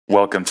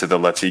Welcome to the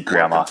Let's Eat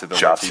Grandma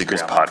Job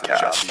Seekers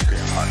Podcast.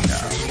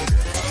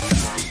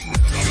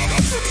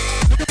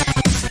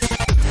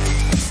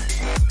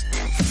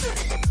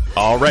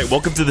 All right,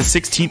 welcome to the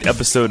 16th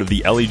episode of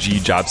the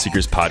LEG Job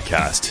Seekers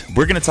Podcast.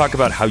 We're going to talk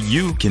about how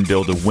you can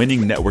build a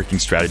winning networking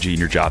strategy in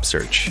your job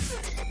search.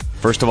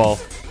 First of all,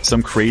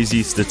 some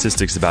crazy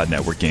statistics about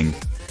networking.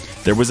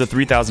 There was a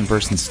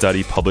 3,000-person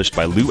study published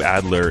by Lou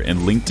Adler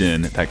and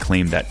LinkedIn that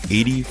claimed that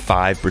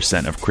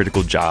 85% of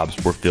critical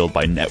jobs were filled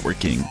by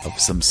networking of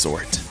some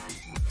sort.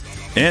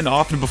 And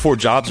often before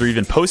jobs are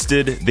even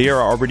posted, they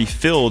are already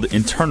filled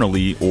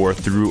internally or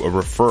through a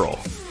referral.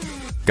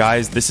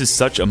 Guys, this is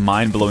such a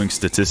mind-blowing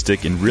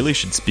statistic and really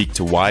should speak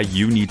to why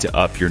you need to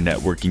up your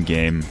networking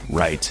game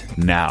right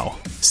now.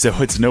 So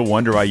it's no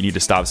wonder why you need to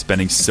stop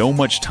spending so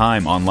much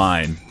time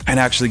online and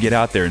actually get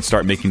out there and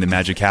start making the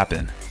magic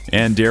happen.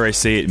 And dare I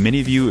say it,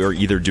 many of you are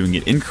either doing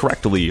it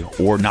incorrectly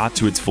or not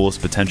to its fullest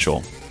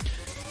potential.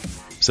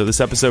 So this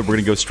episode, we're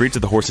going to go straight to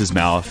the horse's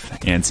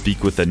mouth and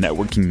speak with the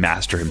networking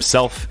master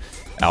himself,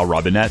 Al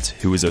Robinette,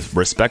 who is a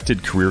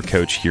respected career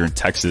coach here in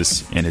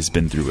Texas and has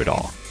been through it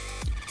all.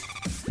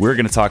 We're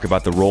going to talk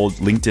about the role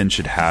LinkedIn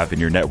should have in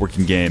your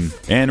networking game,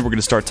 and we're going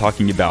to start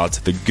talking about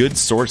the good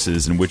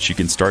sources in which you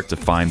can start to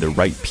find the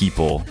right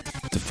people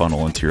to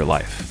funnel into your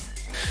life.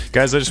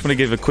 Guys, I just want to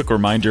give a quick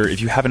reminder, if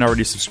you haven't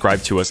already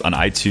subscribed to us on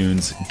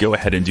iTunes, go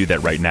ahead and do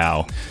that right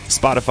now.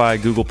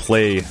 Spotify, Google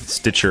Play,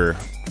 Stitcher,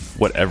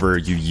 whatever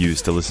you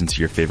use to listen to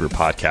your favorite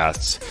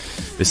podcasts.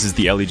 This is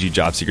the LEG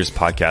Job Seekers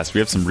Podcast. We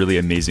have some really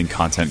amazing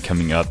content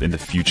coming up in the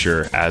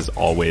future, as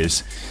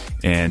always,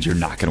 and you're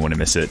not going to want to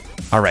miss it.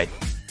 All right,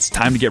 it's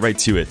time to get right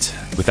to it.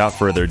 Without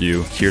further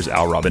ado, here's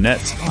Al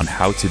Robinette on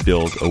how to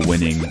build a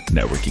winning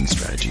networking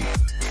strategy.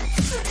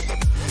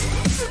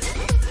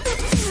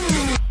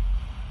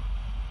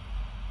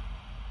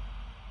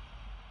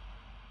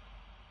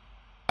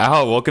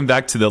 Al, welcome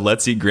back to the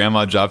Let's Eat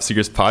Grandma Job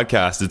Seekers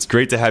Podcast. It's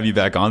great to have you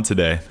back on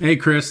today. Hey,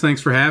 Chris.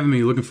 Thanks for having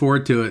me. Looking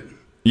forward to it.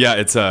 Yeah,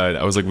 it's.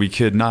 I was like, we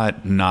could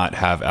not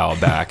have Al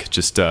back.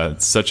 Just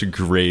such a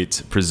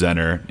great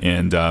presenter.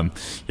 And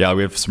yeah,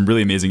 we have some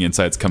really amazing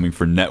insights coming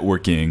for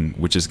networking,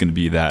 which is going to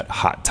be that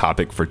hot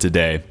topic for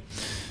today.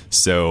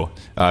 So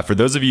for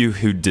those of you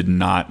who did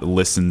not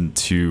listen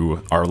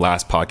to our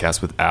last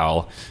podcast with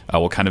Al, I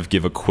will kind of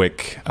give a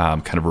quick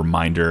kind of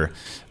reminder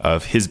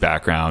of his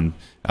background.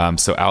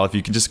 So Al, if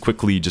you can just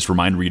quickly just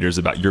remind readers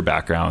about your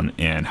background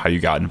and how you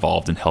got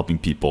involved in helping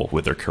people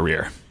with their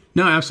career.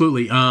 No,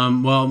 absolutely.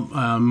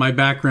 My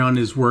background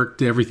has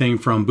worked everything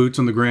from boots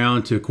on the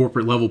ground to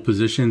corporate level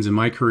positions in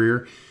my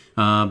career.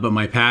 But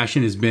my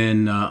passion has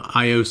been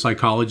IO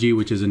psychology,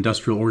 which is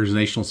industrial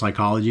organizational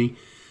psychology,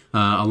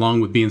 along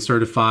with being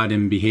certified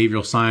in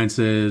behavioral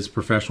sciences,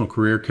 professional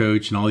career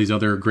coach, and all these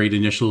other great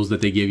initials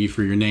that they give you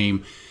for your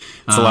name.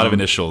 It's a lot of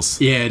initials.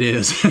 Yeah, it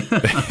is.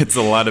 It's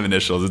a lot of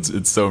initials.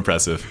 It's so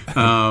impressive.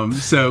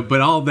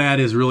 But all that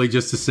is really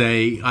just to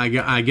say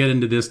I get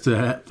into this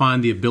to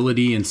find the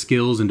ability and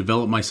skills and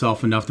develop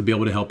myself enough to be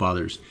able to help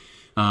others.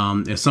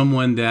 As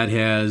someone that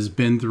has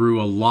been through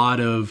a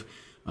lot of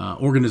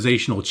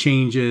organizational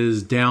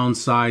changes,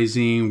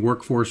 downsizing,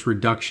 workforce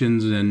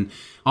reductions, and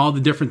all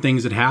the different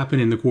things that happen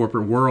in the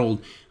corporate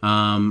world,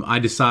 I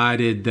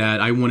decided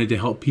that I wanted to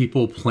help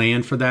people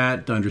plan for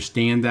that, to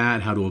understand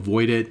that, how to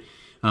avoid it.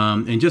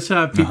 And just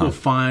have people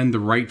find the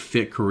right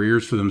fit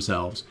careers for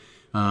themselves.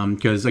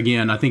 Because,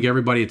 again, I think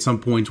everybody at some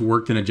points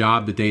worked in a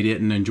job that they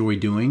didn't enjoy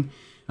doing.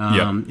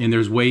 And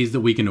there's ways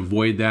that we can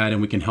avoid that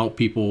and we can help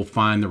people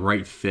find the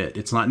right fit.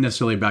 It's not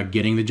necessarily about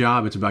getting the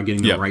job. It's about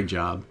getting the right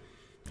job.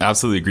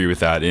 Absolutely agree with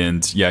that.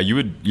 And yeah,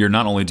 you're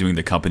not only doing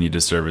the company a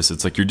disservice,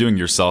 it's like you're doing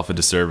yourself a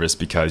disservice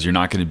because you're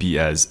not going to be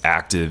as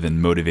active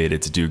and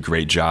motivated to do a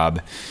great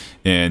job.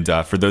 And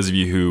for those of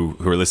you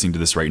who are listening to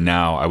this right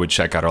now, I would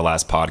check out our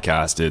last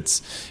podcast.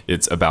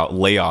 It's about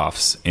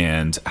layoffs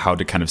and how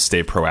to kind of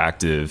stay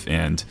proactive.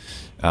 And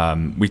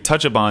we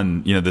touch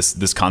upon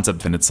this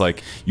concept, and it's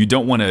like you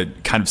don't want to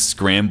kind of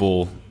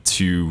scramble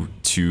to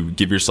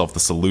give yourself the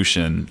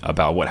solution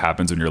about what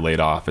happens when you're laid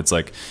off. It's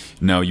like,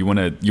 no, you want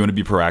to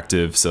be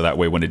proactive so that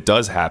way when it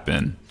does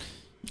happen,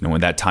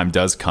 when that time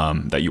does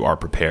come, that you are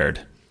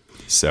prepared.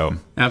 So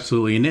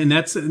absolutely, and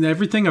that's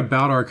everything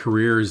about our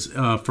careers.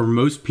 For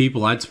most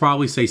people, I'd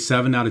probably say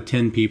 7 out of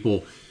 10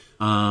 people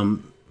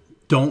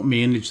don't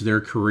manage their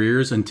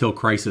careers until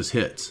crisis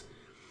hits,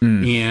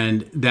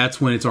 and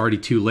that's when it's already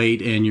too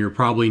late, and you're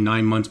probably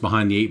 9 months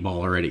behind the 8 ball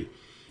already.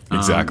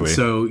 Exactly.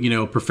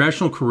 So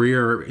professional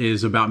career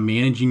is about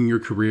managing your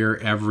career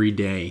every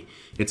day.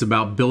 It's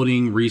about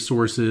building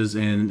resources,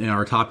 and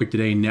our topic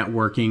today,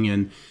 networking,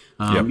 and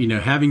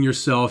having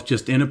yourself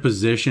just in a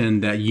position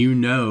that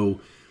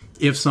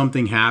if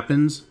something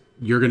happens,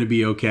 you're going to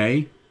be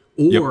okay.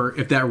 Or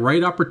if that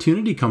right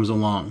opportunity comes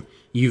along,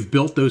 you've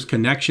built those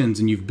connections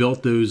and you've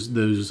built those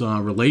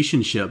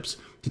relationships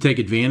to take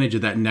advantage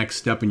of that next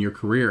step in your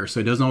career. So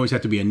it doesn't always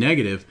have to be a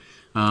negative.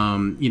 The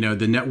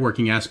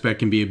networking aspect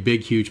can be a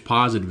big, huge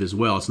positive as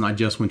well. It's not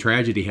just when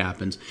tragedy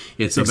happens.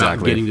 It's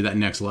about getting to that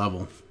next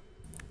level.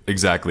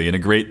 exactly. And a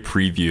great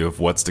preview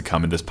of what's to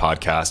come in this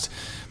podcast.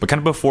 But kind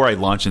of before I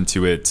launch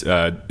into it,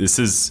 this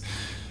is,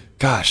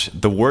 gosh,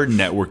 the word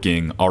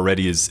networking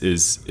already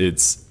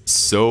it's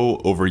so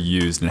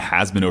overused and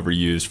has been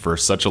overused for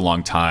such a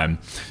long time.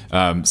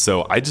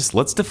 So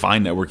let's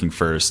define networking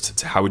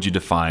first. How would you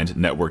define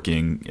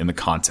networking in the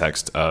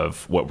context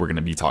of what we're going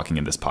to be talking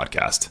in this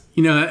podcast?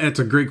 That's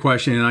a great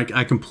question. And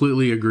I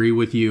completely agree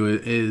with you.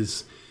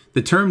 Is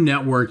the term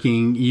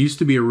networking used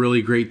to be a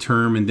really great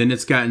term, and then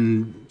it's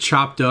gotten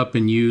chopped up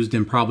and used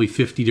in probably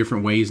 50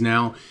 different ways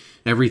now.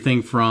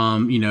 Everything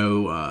from,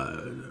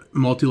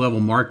 multi-level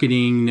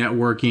marketing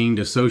networking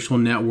to social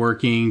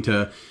networking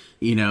to,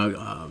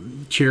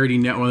 charity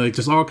network, like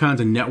just all kinds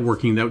of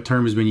networking. That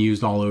term has been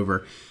used all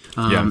over.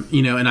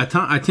 And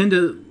I tend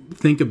to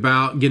think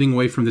about getting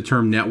away from the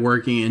term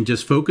networking and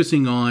just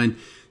focusing on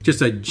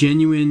just a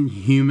genuine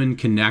human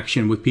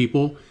connection with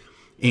people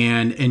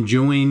and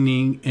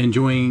enjoying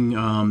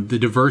the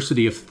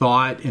diversity of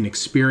thought and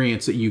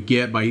experience that you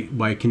get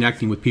by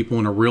connecting with people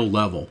on a real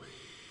level.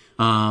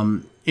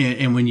 And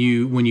when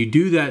you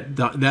do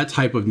that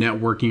type of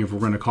networking, if we're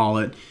going to call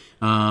it,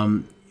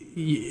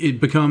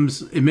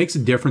 it makes a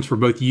difference for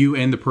both you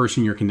and the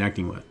person you're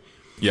connecting with.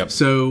 Yep.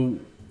 So,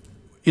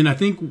 and I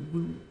think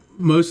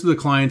most of the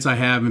clients I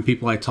have and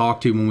people I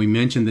talk to, when we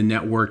mention the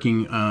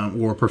networking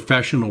or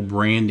professional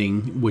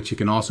branding, which it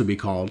can also be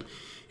called,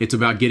 it's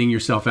about getting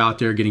yourself out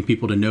there, getting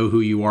people to know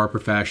who you are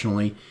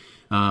professionally.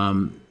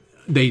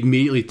 They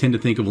immediately tend to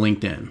think of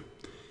LinkedIn.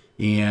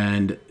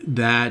 And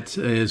that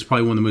is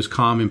probably one of the most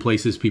common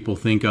places people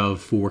think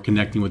of for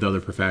connecting with other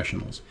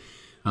professionals,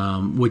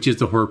 which is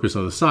the purpose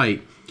of the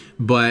site.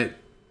 But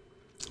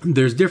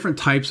there's different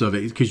types of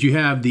it, because you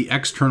have the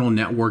external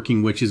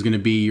networking, which is going to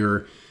be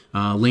your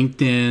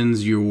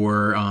LinkedIn's,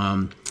 your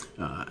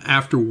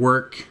after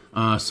work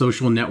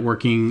social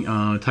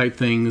networking type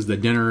things, the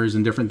dinners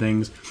and different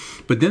things.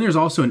 But then there's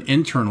also an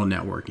internal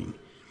networking,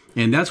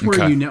 and that's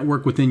where you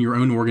network within your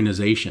own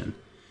organization.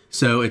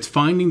 So it's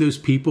finding those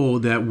people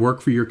that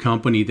work for your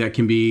company that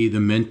can be the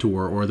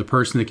mentor or the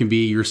person that can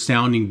be your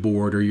sounding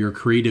board or your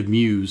creative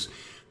muse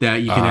that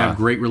you can have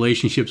great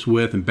relationships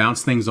with and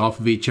bounce things off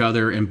of each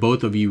other, and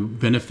both of you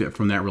benefit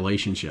from that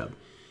relationship.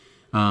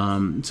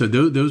 So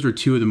those are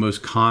two of the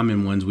most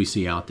common ones we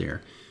see out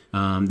there,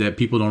 that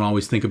people don't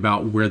always think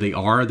about where they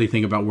are. They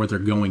think about where they're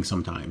going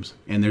sometimes.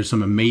 And there's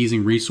some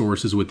amazing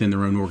resources within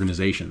their own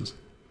organizations.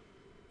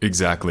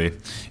 Exactly.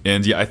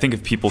 And yeah, I think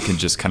if people can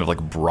just kind of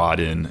like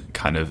broaden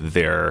kind of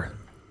their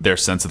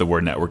sense of the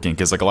word networking,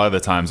 because like a lot of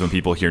the times when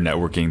people hear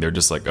networking, they're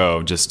just like,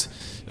 oh, just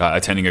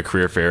attending a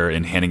career fair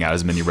and handing out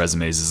as many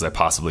resumes as I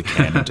possibly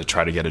can to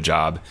try to get a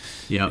job.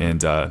 Yeah.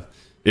 And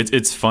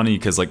it's funny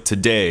because like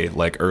today,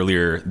 like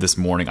earlier this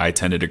morning, I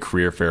attended a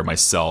career fair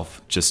myself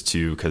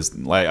because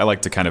I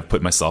like to kind of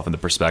put myself in the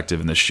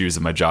perspective in the shoes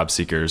of my job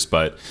seekers.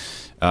 But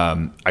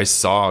I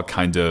saw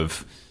kind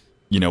of,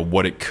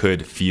 what it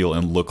could feel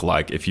and look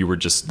like if you were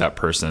just that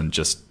person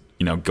just,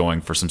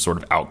 going for some sort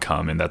of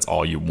outcome and that's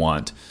all you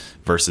want,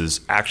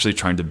 versus actually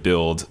trying to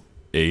build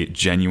a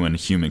genuine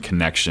human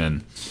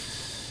connection.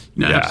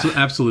 No,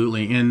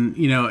 absolutely. And,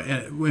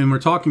 when we're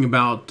talking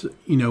about,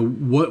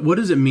 what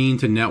does it mean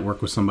to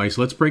network with somebody?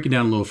 So let's break it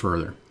down a little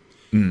further.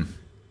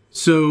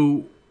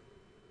 So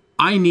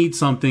I need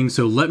something,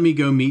 so let me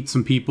go meet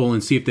some people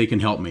and see if they can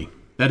help me.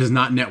 That is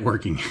not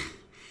networking.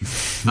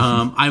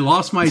 I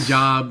lost my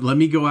job. Let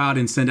me go out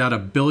and send out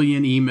 1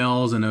 billion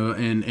emails and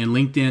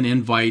LinkedIn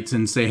invites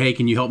and say, hey,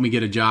 can you help me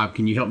get a job?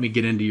 Can you help me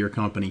get into your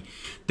company?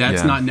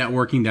 That's not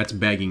networking. That's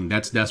begging.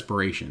 That's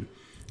desperation.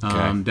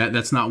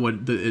 That's not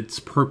what its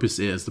purpose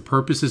is. The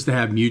purpose is to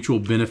have mutual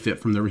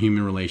benefit from the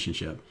human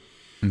relationship.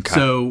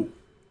 So,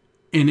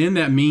 and in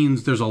that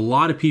means there's a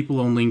lot of people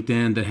on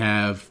LinkedIn that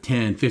have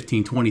 10,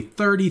 15, 20,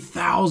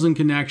 30,000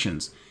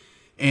 connections.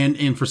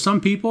 And for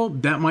some people,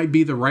 that might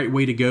be the right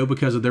way to go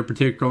because of their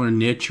particular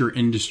niche or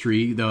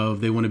industry.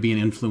 They want to be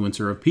an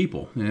influencer of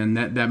people, and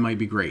that might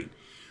be great.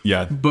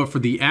 Yeah. But for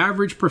the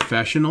average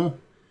professional,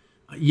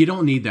 you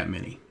don't need that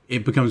many.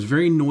 It becomes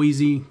very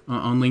noisy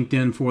on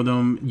LinkedIn for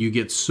them. You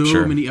get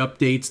so many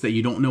updates that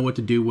you don't know what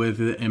to do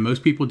with it. And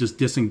most people just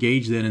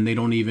disengage then, and they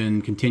don't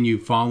even continue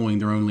following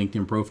their own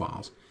LinkedIn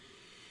profiles.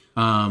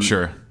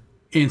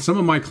 And some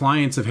of my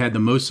clients have had the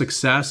most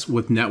success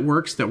with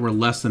networks that were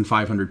less than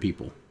 500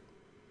 people.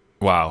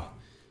 Wow.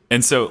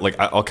 And so like,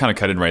 I'll kind of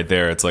cut in right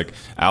there. It's like,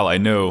 Al, I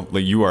know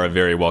like you are a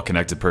very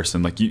well-connected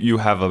person. Like you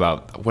have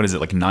about, what is it?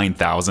 Like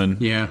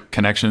 9,000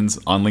 connections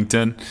on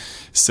LinkedIn.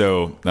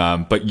 So,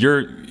 but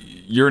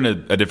you're in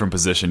a different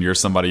position. You're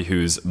somebody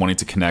who's wanting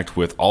to connect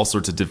with all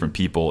sorts of different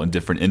people in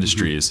different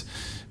industries.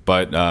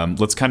 But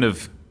let's kind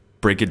of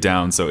break it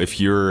down. So if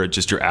you're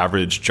just your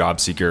average job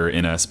seeker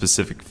in a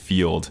specific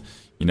field,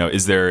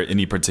 is there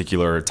any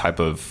particular type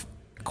of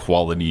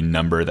quality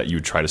number that you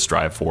would try to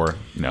strive for,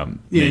 maybe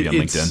on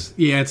LinkedIn?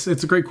 Yeah, it's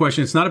a great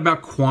question. It's not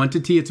about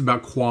quantity, it's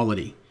about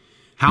quality.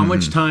 How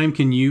much time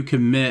can you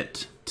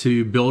commit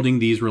to building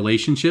these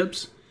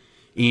relationships?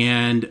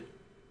 And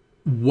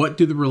what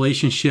do the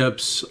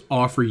relationships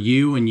offer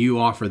you and you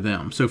offer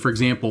them? So for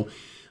example,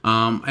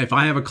 If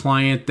I have a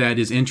client that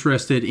is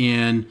interested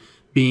in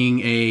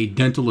being a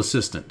dental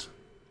assistant,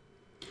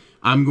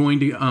 I'm going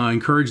to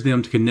encourage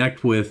them to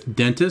connect with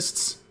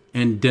dentists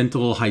and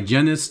dental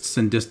hygienists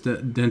and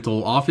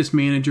dental office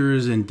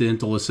managers and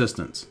dental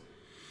assistants.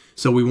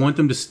 So we want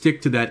them to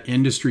stick to that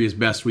industry as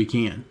best we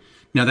can.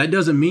 Now, that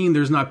doesn't mean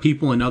there's not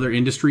people in other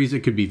industries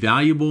that could be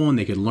valuable and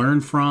they could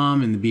learn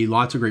from and be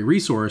lots of great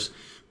resource,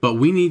 but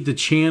we need to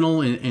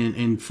channel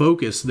and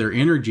focus their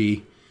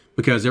energy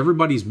because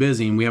everybody's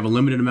busy and we have a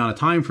limited amount of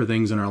time for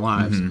things in our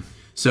lives. Mm-hmm.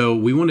 So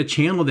we want to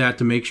channel that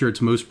to make sure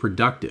it's most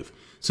productive.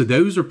 So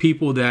those are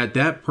people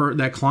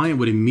that client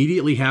would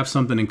immediately have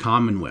something in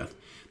common with.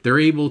 They're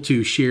able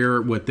to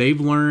share what they've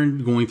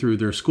learned going through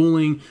their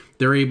schooling.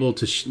 They're able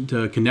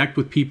to connect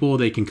with people.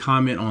 They can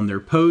comment on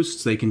their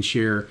posts. They can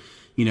share,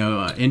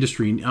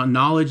 industry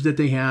knowledge that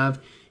they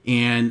have,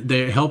 and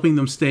they're helping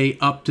them stay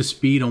up to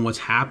speed on what's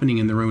happening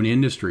in their own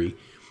industry.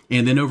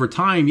 And then over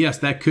time, yes,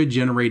 that could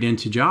generate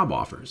into job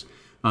offers.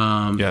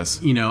 Yes.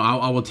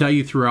 I will tell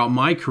you throughout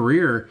my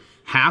career,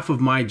 half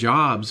of my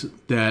jobs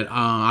that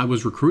I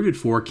was recruited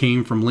for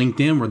came from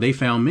LinkedIn where they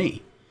found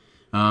me.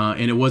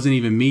 And it wasn't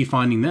even me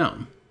finding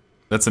them.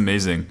 That's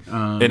amazing.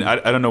 And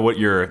I don't know what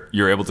you're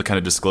able to kind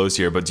of disclose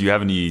here, but do you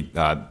have any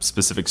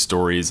specific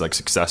stories, like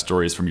success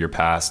stories from your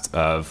past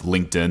of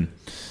LinkedIn?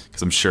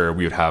 Because I'm sure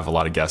we would have a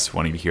lot of guests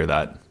wanting to hear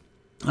that.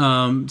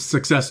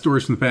 Success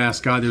stories from the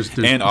past, God, there's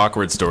and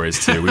awkward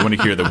stories too. We want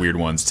to hear the weird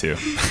ones too.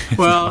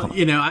 Well,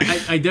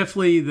 I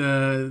definitely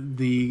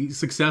the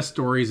success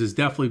stories has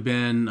definitely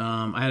been.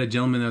 I had a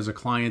gentleman that was a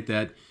client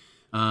that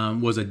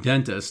was a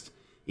dentist,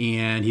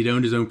 and he'd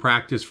owned his own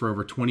practice for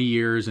over 20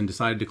 years and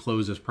decided to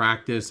close his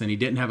practice, and he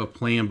didn't have a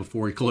plan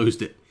before he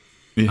closed it.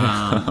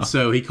 Yeah.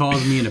 So he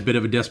calls me in a bit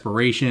of a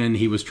desperation.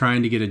 He was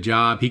trying to get a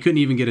job. He couldn't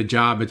even get a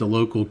job at the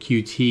local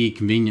QT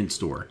convenience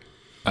store.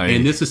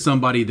 And this is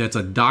somebody that's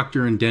a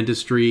doctor in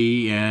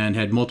dentistry and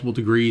had multiple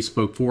degrees,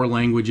 spoke 4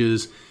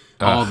 languages,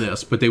 all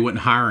this, but they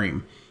wouldn't hire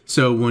him.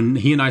 So when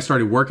he and I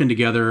started working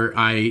together,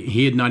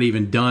 he had not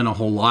even done a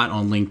whole lot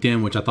on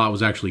LinkedIn, which I thought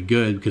was actually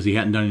good because he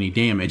hadn't done any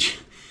damage.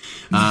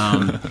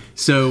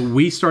 So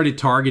we started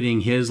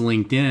targeting his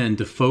LinkedIn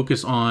to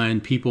focus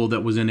on people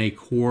that was in a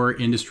core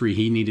industry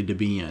he needed to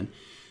be in.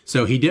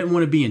 So he didn't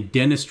want to be in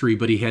dentistry,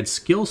 but he had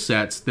skill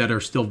sets that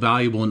are still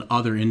valuable in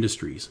other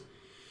industries.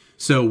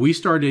 So we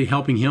started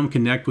helping him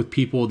connect with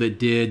people that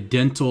did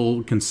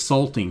dental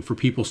consulting for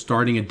people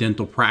starting a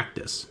dental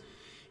practice,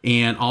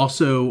 and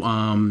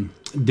also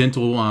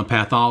dental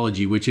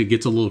pathology, which it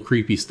gets a little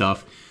creepy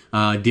stuff,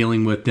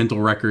 dealing with dental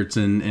records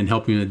and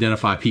helping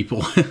identify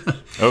people.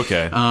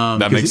 Okay,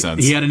 that makes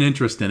sense. He had an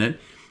interest in it.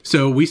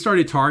 So we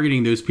started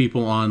targeting those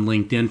people on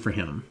LinkedIn for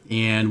him,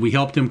 and we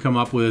helped him come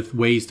up with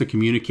ways to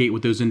communicate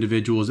with those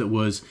individuals. It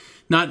was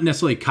not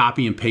necessarily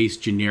copy and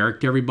paste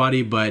generic to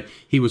everybody, but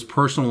he was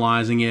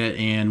personalizing it,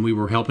 and we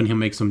were helping him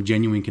make some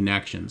genuine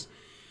connections.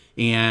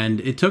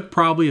 And it took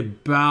probably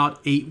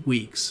about 8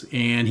 weeks,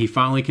 and he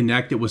finally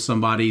connected with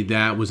somebody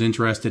that was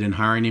interested in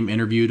hiring him,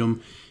 interviewed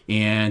him,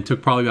 and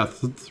took probably about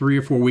 3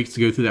 or 4 weeks to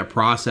go through that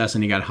process,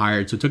 and he got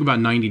hired. So it took about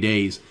 90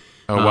 days.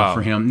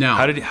 For him. Now,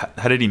 how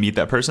did he meet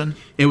that person?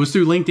 It was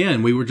through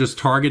LinkedIn. We were just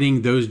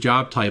targeting those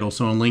job titles.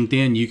 So on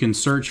LinkedIn, you can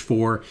search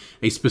for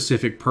a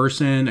specific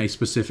person, a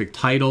specific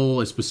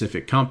title, a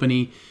specific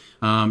company.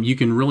 You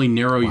can really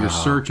narrow your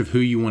search of who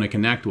you want to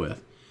connect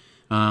with.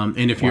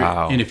 And if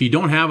you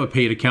don't have a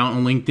paid account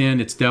on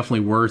LinkedIn, it's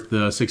definitely worth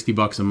the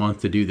 $60 a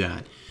month to do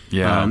that.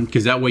 Yeah,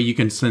 because that way you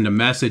can send a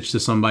message to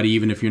somebody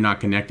even if you're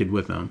not connected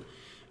with them.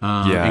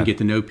 And get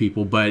to know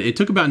people. But it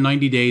took about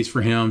 90 days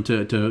for him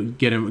to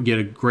get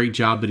a great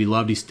job that he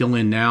loved. He's still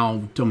in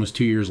now, almost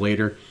 2 years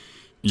later.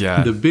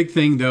 Yeah. The big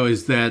thing though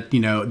is that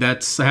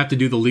I have to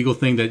do the legal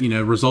thing that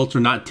results are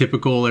not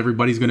typical.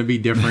 Everybody's going to be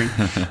different.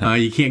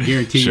 You can't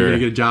guarantee you're going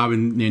to get a job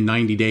in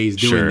 90 days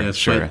doing this.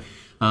 Sure.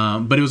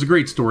 But it was a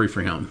great story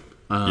for him.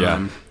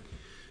 Yeah.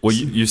 Well,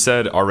 you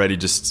said already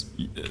just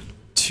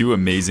 2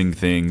 amazing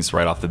things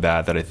right off the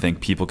bat that I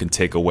think people can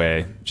take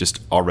away just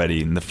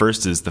already. And the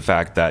first is the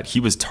fact that he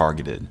was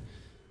targeted,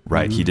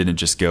 right? Mm-hmm. He didn't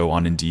just go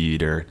on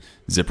Indeed or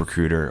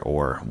ZipRecruiter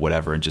or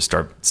whatever and just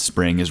start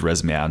spraying his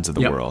resume out into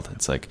the world.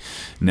 It's like,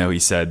 no, he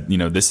said,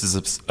 this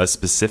is a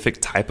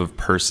specific type of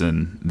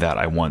person that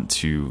I want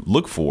to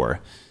look for.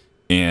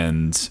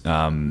 And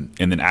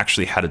then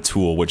actually had a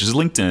tool, which is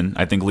LinkedIn.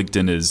 I think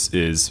LinkedIn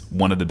is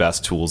one of the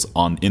best tools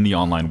in the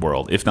online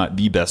world, if not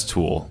the best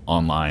tool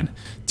online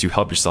to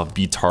help yourself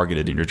be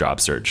targeted in your job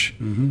search.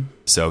 Mm-hmm.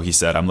 So he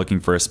said, I'm looking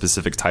for a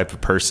specific type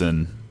of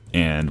person,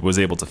 and was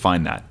able to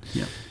find that.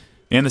 Yeah.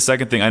 And the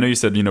second thing, I know you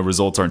said,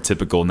 results aren't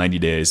typical 90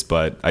 days,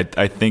 but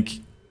I think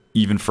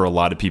even for a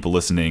lot of people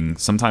listening,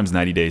 sometimes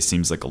 90 days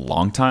seems like a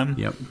long time.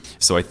 Yep.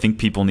 So I think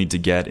people need to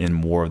get in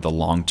more of the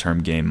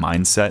long-term game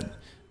mindset,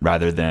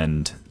 rather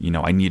than,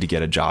 I need to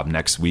get a job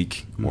next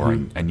week, or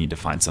I need to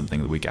find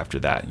something the week after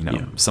that.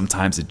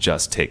 Sometimes it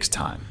just takes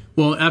time.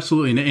 Well,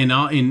 absolutely. And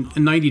in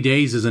 90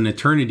 days is an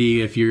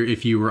eternity if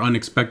you were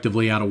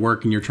unexpectedly out of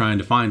work and you're trying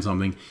to find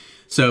something.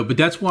 So, but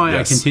that's why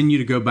I continue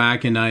to go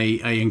back, and I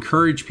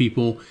encourage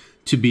people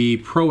to be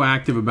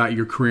proactive about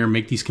your career and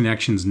make these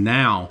connections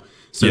now.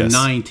 So Yes.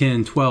 9,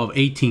 10, 12,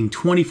 18,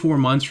 24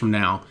 months from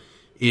now,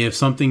 if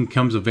something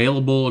comes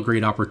available, a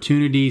great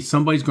opportunity,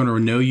 somebody's going to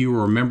know you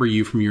or remember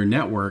you from your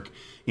network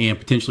and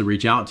potentially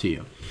reach out to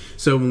you.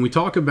 So when we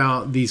talk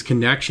about these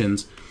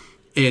connections,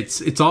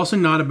 it's also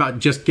not about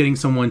just getting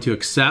someone to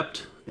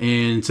accept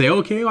and say,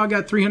 okay, well, I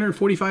got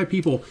 345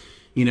 people.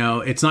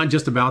 It's not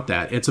just about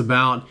that. It's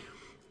about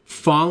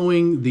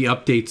following the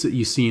updates that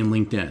you see in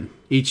LinkedIn.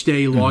 Each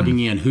day logging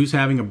in, who's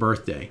having a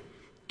birthday.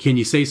 Can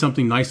you say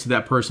something nice to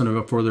that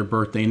person for their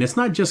birthday? And it's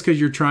not just because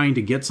you're trying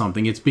to get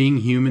something. It's being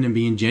human and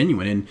being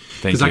genuine. And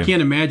because I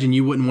can't imagine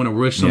you wouldn't want to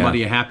wish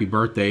somebody a happy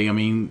birthday. I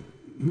mean,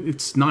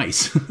 it's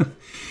nice.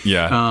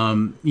 Yeah.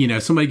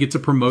 Somebody gets a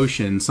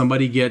promotion,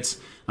 somebody gets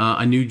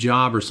a new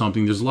job or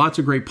something. There's lots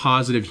of great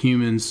positive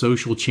human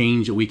social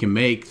change that we can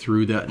make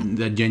through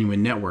that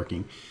genuine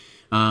networking.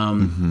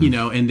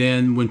 And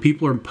then when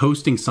people are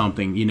posting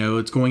something,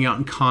 it's going out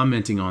and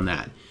commenting on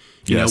that.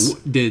 Yes.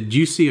 Did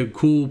you see a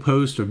cool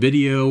post or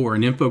video or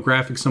an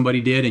infographic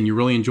somebody did and you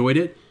really enjoyed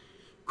it?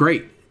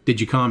 Great. Did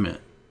you comment?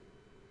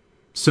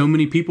 So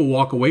many people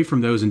walk away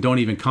from those and don't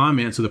even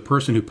comment. So the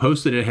person who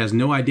posted it has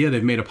no idea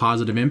they've made a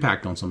positive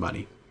impact on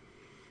somebody.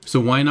 So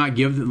why not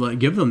give them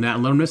that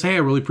and let them know, hey, I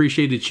really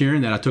appreciated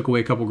sharing that. I took away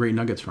a couple great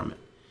nuggets from it.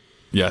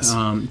 Yes.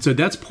 So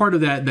that's part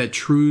of that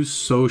true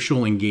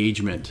social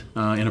engagement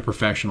in a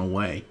professional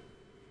way.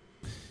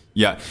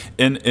 Yeah.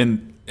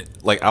 And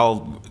like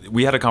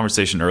we had a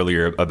conversation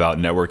earlier about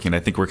networking. I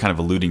think we're kind of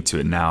alluding to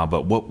it now,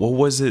 but what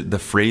was it, the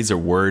phrase or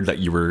word that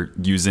you were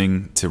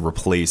using to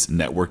replace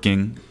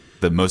networking?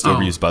 The most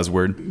overused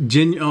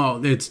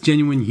buzzword? It's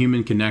genuine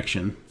human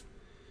connection.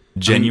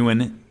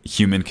 Genuine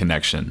human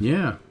connection.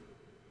 Yeah.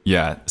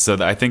 Yeah. So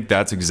I think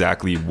that's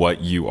exactly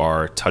what you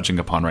are touching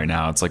upon right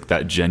now. It's like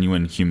that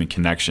genuine human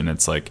connection.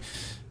 It's like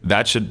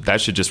that should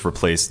just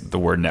replace the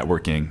word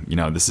networking.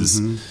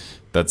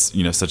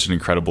 That's such an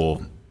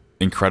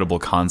incredible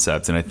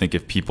concept. And I think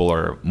if people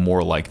are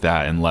more like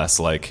that and less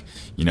like,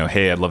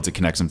 hey, I'd love to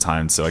connect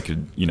sometime so I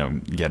could,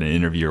 get an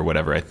interview or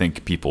whatever, I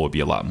think people would be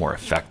a lot more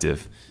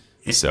effective.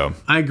 So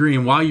I agree.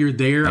 And while you're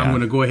there, I'm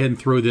going to go ahead and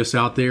throw this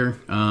out there.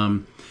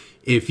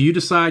 If you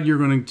decide you're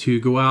going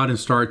to go out and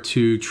start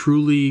to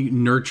truly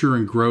nurture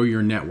and grow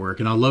your network,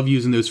 and I love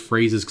using those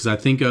phrases because I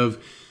think of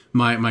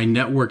my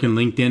network in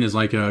LinkedIn as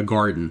like a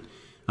garden.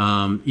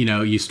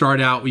 You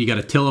start out, you got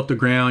to till up the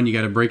ground, you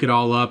got to break it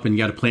all up, and you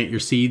got to plant your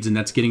seeds, and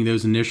that's getting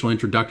those initial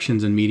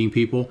introductions and meeting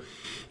people.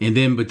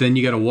 But then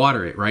you got to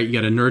water it, right? You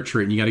got to nurture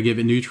it, and you got to give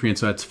it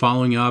nutrients. So that's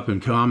following up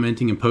and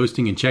commenting and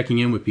posting and checking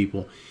in with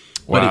people.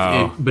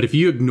 Wow. But if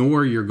you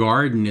ignore your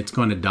garden, it's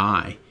going to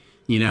die.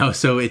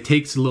 So it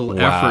takes a little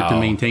effort to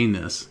maintain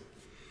this.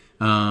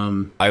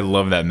 I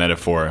love that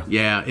metaphor.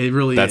 Yeah, it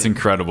really That's is.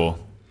 incredible.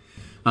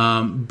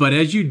 But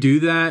as you do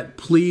that,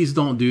 please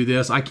don't do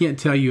this. I can't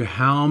tell you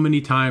how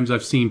many times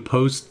I've seen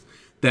posts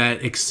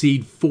that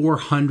exceed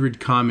 400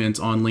 comments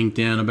on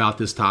LinkedIn about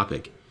this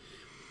topic.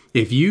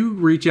 If you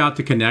reach out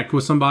to connect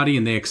with somebody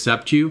and they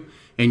accept you,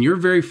 and your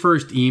very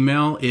first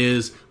email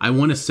is, I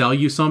want to sell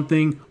you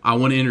something, I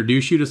want to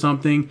introduce you to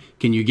something,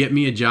 can you get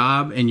me a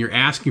job? And you're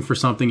asking for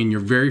something in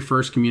your very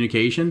first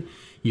communication,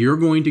 you're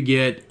going to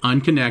get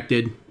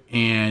unconnected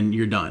and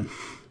you're done.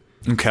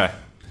 Okay.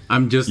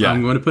 I'm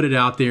going to put it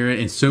out there,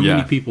 and so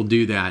many people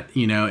do that,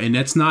 and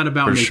that's not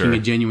about making a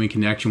genuine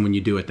connection when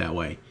you do it that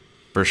way.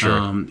 For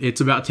sure.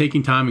 It's about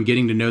taking time and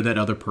getting to know that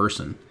other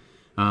person.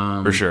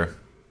 For sure.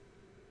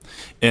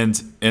 And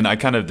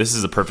this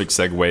is a perfect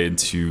segue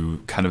into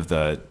kind of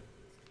the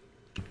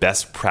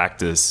best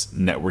practice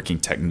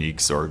networking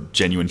techniques or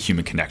genuine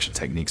human connection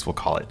techniques, we'll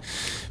call it.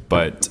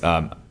 But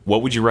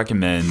what would you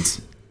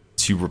recommend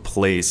to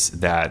replace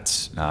that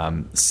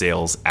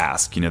sales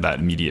ask, that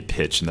immediate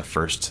pitch in the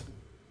first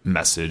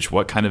message?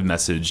 What kind of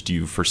message do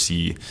you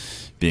foresee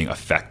being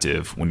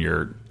effective when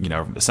you're,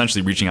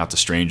 essentially reaching out to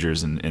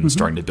strangers and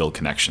starting to build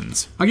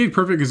connections? I'll give you a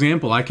perfect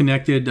example. I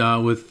connected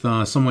with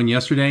someone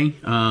yesterday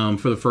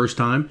for the first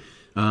time.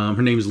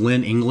 Her name is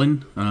Lynn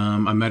England.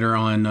 I met her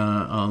on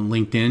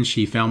LinkedIn.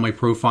 She found my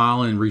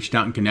profile and reached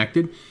out and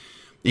connected.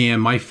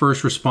 And my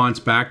first response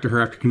back to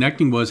her after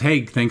connecting was,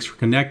 hey, thanks for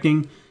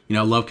connecting. I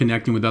love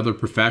connecting with other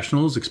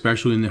professionals,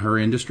 especially in her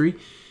industry.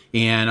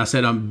 And I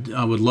said,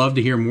 I would love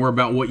to hear more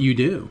about what you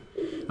do.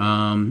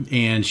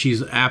 And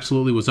she's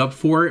absolutely was up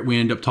for it. We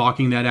ended up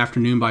talking that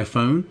afternoon by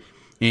phone,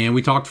 and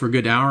we talked for a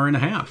good hour and a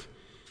half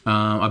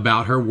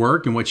about her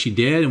work and what she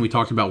did. And we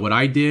talked about what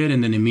I did,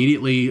 and then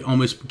immediately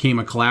almost became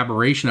a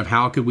collaboration of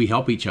how could we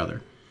help each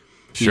other.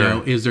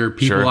 Sure. Is there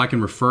people I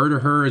can refer to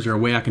her? Is there a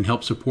way I can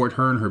help support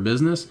her in her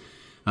business?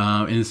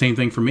 And the same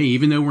thing for me,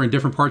 even though we're in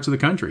different parts of the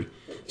country.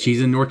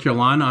 She's in North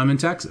Carolina. I'm in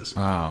Texas.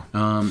 Wow.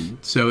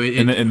 So the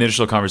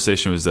initial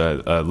conversation was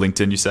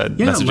LinkedIn, you said?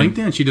 Yeah, messaging?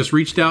 LinkedIn. She just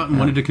reached out and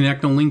wanted to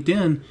connect on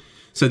LinkedIn.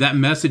 So that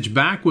message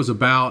back was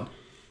about,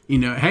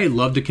 hey,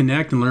 love to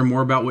connect and learn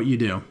more about what you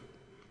do.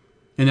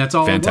 And that's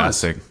all.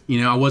 Fantastic. It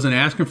was. I wasn't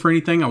asking for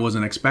anything. I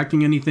wasn't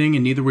expecting anything,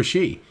 and neither was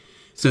she.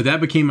 So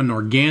that became an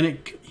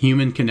organic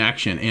human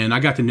connection. And I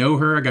got to know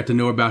her. I got to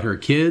know about her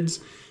kids,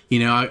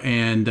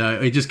 and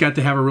I just got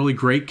to have a really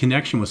great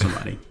connection with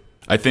somebody.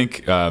 I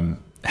think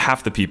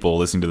half the people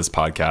listening to this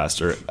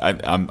podcast, or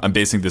I'm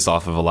basing this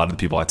off of a lot of the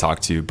people I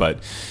talk to, but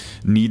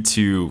need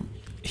to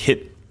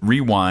hit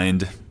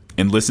rewind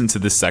and listen to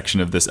this section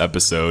of this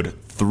episode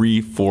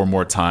 3-4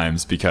 more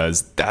times,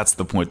 because that's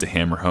the point to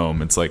hammer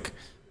home. It's like,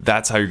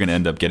 that's how you're going to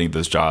end up getting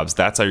those jobs.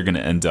 That's how you're going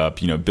to end up,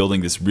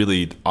 building this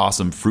really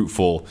awesome,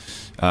 fruitful,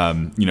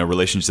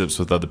 relationships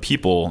with other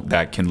people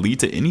that can lead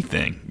to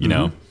anything,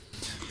 know?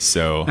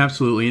 So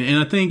absolutely. And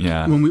I think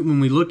when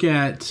we look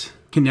at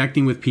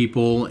connecting with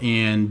people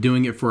and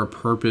doing it for a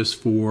purpose,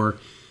 for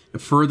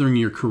furthering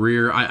your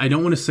career, I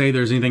don't want to say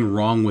there's anything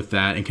wrong with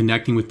that, and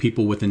connecting with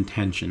people with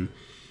intention.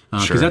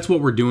 Because that's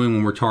what we're doing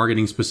when we're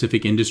targeting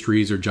specific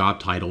industries or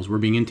job titles. We're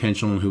being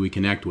intentional in who we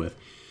connect with.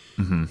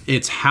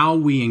 It's how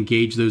we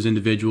engage those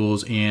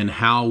individuals and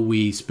how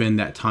we spend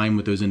that time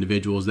with those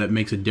individuals that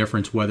makes a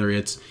difference, whether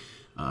it's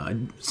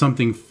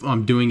something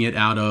I'm doing it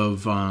out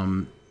of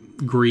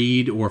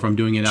greed, or if I'm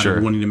doing it out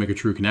of wanting to make a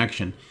true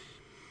connection.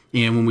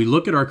 And when we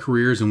look at our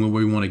careers and where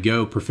we want to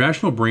go,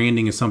 professional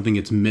branding is something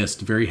that's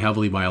missed very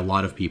heavily by a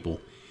lot of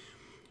people.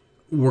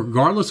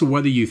 Regardless of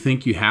whether you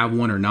think you have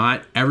one or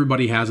not,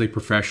 everybody has a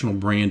professional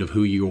brand of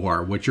who you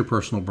are. What's your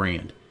personal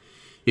brand?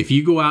 If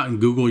you go out and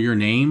Google your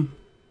name,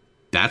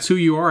 that's who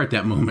you are at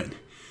that moment.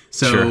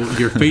 So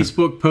your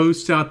Facebook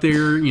posts out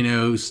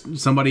there,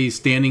 somebody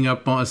standing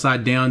up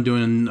upside down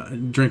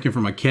drinking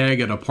from a keg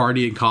at a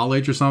party in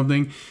college or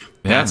something,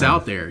 that's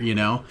out there,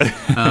 whatever.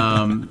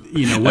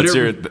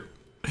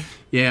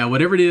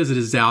 Whatever it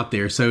is out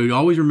there. So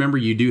always remember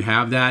you do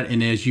have that.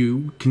 And as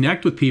you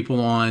connect with people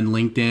on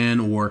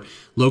LinkedIn or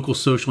local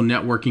social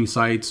networking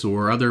sites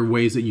or other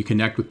ways that you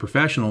connect with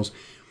professionals,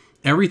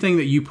 everything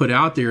that you put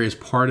out there is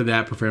part of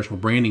that professional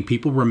branding.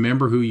 People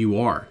remember who you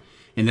are.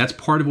 And that's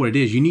part of what it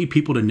is. You need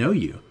people to know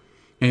you.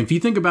 And if you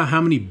think about how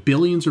many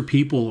billions of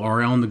people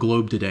are on the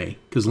globe today,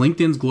 because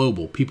LinkedIn's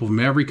global, people from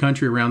every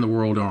country around the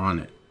world are on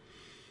it.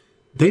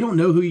 They don't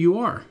know who you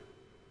are.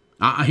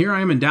 Here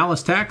I am in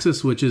Dallas,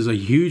 Texas, which is a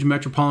huge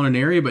metropolitan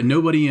area, but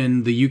nobody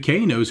in the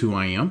UK knows who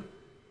I am.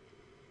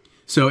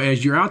 So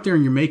as you're out there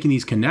and you're making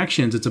these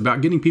connections, it's about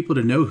getting people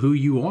to know who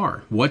you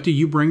are. What do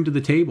you bring to the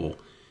table?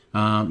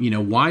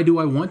 Why do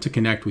I want to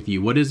connect with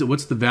you? What is it?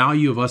 What's the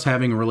value of us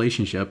having a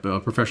relationship, a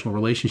professional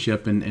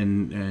relationship,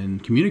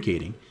 and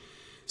communicating?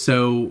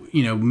 So,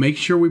 make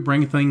sure we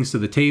bring things to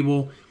the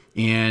table.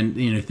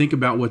 And, think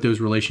about what those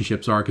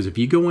relationships are. Because if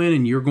you go in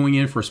and you're going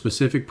in for a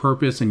specific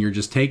purpose and you're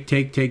just take,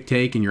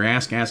 and you're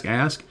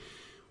ask,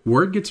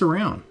 word gets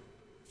around.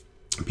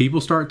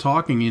 People start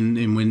talking.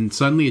 And when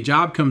suddenly a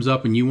job comes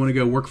up and you want to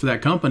go work for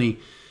that company,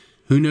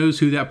 who knows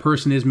who that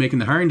person is making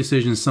the hiring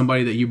decisions?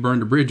 Somebody that you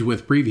burned a bridge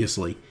with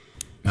previously.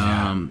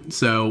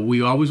 So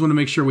we always want to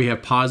make sure we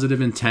have positive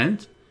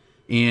intent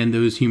and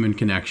those human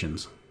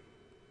connections.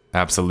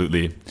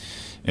 Absolutely.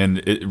 And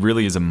it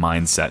really is a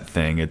mindset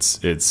thing.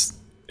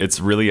 It's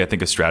really, I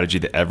think, a strategy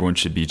that everyone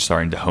should be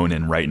starting to hone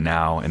in right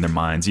now in their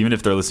minds. Even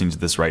if they're listening to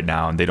this right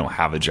now and they don't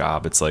have a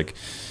job, it's like,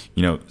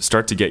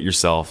 start to get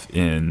yourself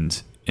in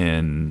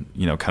kind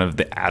of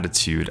the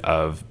attitude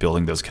of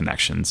building those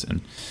connections.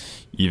 And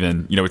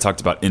even, we talked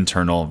about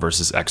internal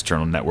versus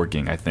external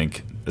networking. I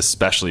think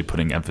especially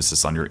putting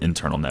emphasis on your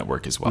internal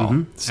network as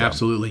well. So.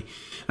 Absolutely.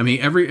 I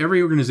mean,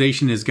 every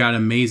organization has got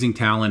amazing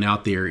talent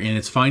out there, and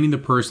it's finding the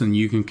person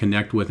you can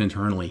connect with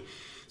internally.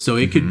 So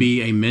it could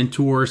be a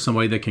mentor,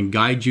 somebody that can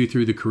guide you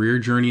through the career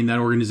journey in that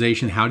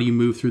organization. How do you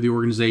move through the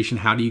organization?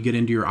 How do you get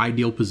into your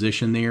ideal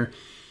position there?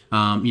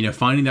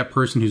 Finding that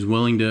person who's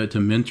willing to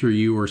mentor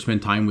you or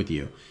spend time with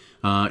you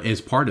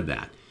is part of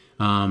that.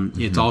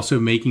 It's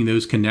also making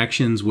those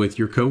connections with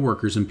your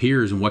coworkers and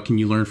peers, and what can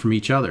you learn from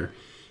each other.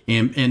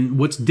 And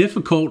what's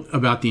difficult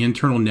about the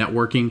internal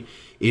networking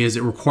is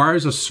it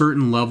requires a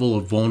certain level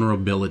of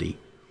vulnerability,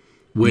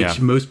 which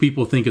most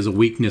people think is a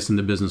weakness in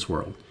the business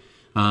world.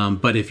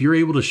 But if you're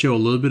able to show a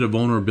little bit of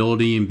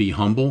vulnerability and be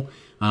humble,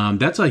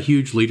 that's a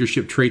huge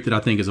leadership trait that I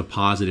think is a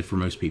positive for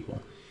most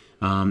people.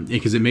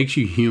 Because it makes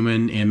you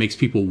human and makes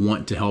people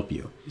want to help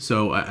you.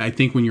 So I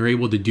think when you're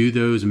able to do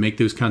those and make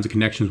those kinds of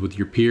connections with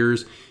your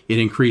peers, it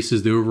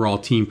increases the overall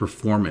team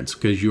performance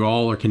because you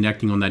all are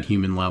connecting on that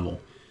human level.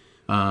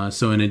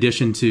 So in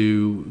addition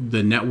to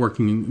the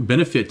networking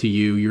benefit to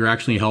you, you're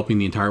actually helping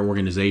the entire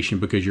organization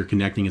because you're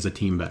connecting as a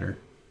team better.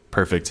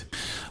 Perfect.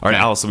 All right,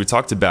 Al, so we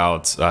talked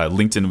about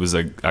LinkedIn was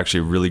actually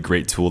a really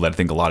great tool that I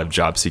think a lot of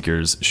job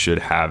seekers should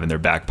have in their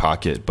back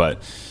pocket.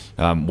 But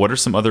what are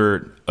some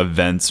other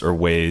events or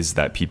ways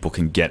that people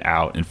can get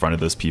out in front of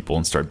those people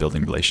and start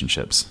building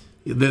relationships?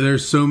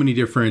 There's so many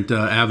different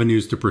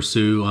avenues to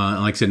pursue.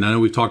 Like I said, I know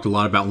we've talked a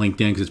lot about LinkedIn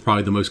because it's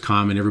probably the most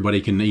common. Everybody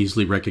can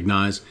easily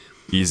recognize.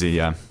 Easy,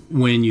 yeah.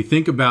 When you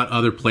think about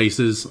other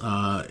places,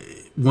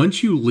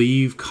 once you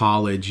leave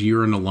college,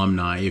 you're an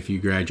alumni if you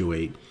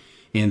graduate.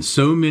 And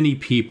so many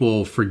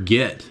people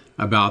forget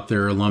about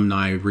their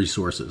alumni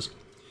resources.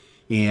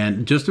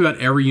 And just about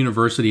every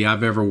university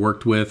I've ever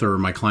worked with or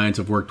my clients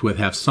have worked with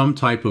have some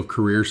type of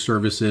career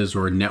services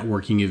or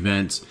networking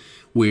events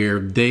where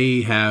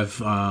they have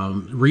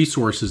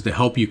resources to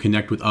help you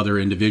connect with other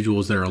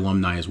individuals that are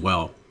alumni as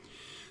well.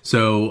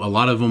 So a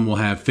lot of them will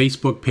have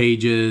Facebook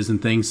pages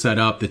and things set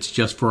up that's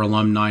just for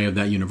alumni of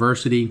that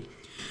university.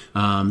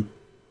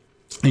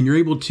 And you're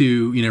able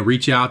to,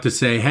 reach out to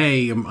say,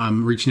 hey,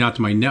 I'm reaching out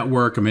to my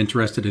network. I'm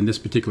interested in this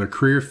particular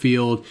career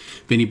field.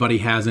 If anybody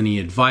has any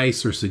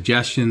advice or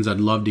suggestions, I'd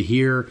love to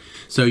hear.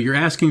 So you're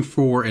asking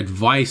for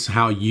advice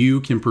how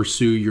you can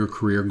pursue your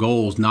career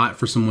goals, not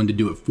for someone to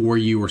do it for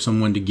you or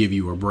someone to give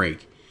you a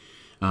break.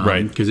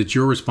 Right. Because it's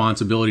your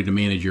responsibility to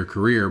manage your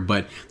career,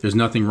 but there's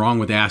nothing wrong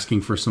with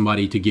asking for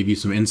somebody to give you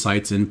some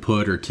insights,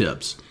 input, or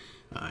tips.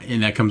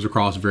 And that comes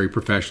across very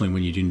professionally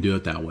when you can do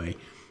it that way.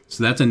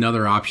 So that's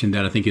another option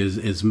that I think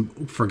is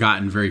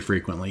forgotten very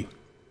frequently.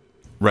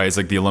 Right. It's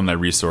like the alumni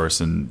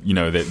resource. And,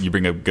 that you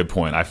bring a good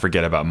point. I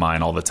forget about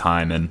mine all the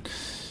time. And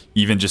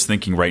even just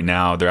thinking right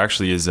now, there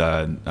actually is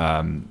I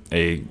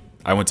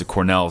went to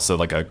Cornell. So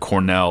like a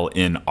Cornell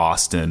in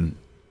Austin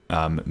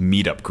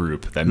meetup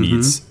group that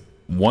meets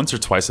once or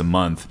twice a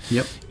month.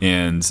 Yep.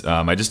 And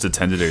I just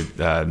attended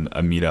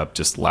a meetup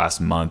just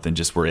last month and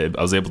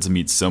I was able to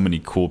meet so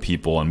many cool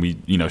people, and we,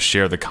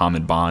 share the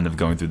common bond of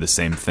going through the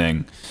same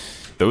thing.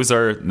 Those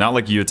are not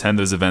like you attend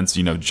those events,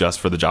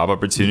 just for the job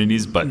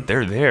opportunities, but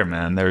they're there,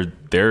 man.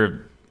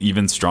 They're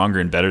even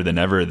stronger and better than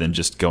ever than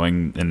just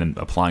going and then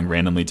applying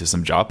randomly to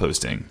some job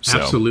posting. So.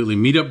 Absolutely.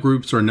 Meetup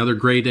groups are another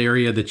great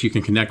area that you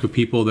can connect with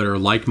people that are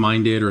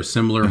like-minded or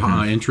similar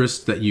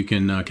interests that you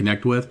can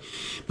connect with.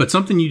 But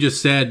something you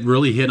just said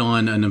really hit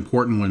on an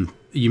important one.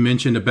 You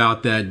mentioned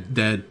about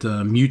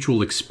that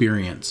mutual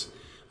experience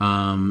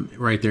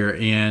right there.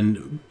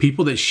 And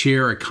people that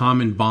share a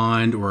common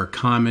bond or a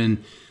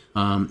common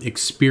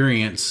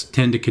experience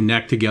tend to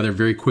connect together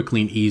very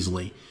quickly and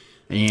easily.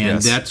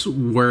 And that's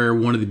where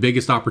one of the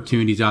biggest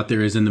opportunities out there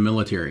is in the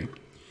military.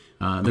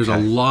 There's a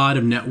lot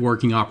of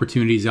networking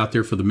opportunities out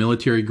there for the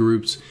military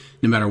groups,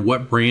 no matter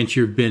what branch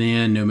you've been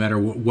in, no matter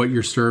what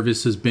your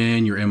service has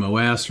been, your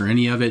MOS or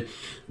any of it.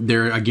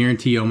 I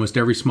guarantee almost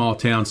every small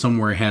town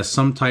somewhere has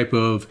some type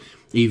of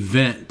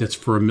event that's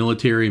for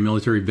military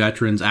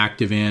veterans,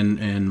 active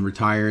and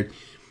retired,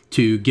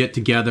 to get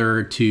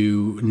together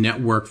to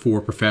network for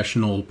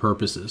professional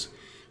purposes.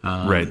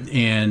 Right.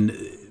 And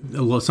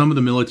some of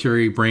the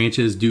military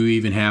branches do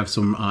even have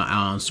some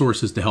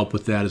sources to help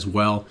with that as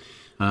well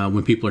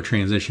when people are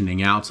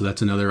transitioning out. So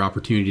that's another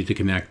opportunity to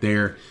connect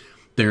there.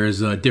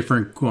 There's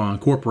different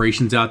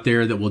corporations out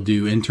there that will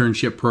do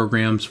internship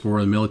programs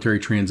for the military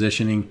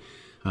transitioning.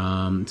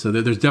 So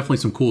there's definitely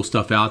some cool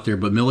stuff out there.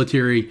 But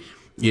military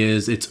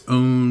is its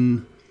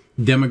own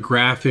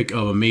demographic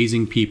of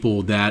amazing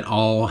people that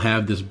all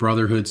have this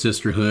brotherhood,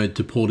 sisterhood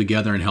to pull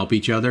together and help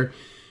each other.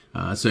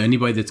 So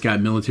anybody that's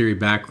got military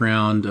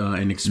background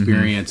and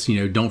experience,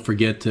 don't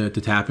forget to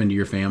tap into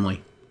your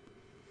family.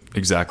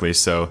 Exactly.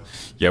 So,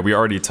 we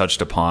already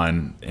touched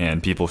upon,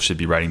 and people should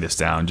be writing this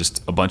down,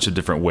 just a bunch of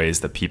different ways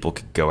that people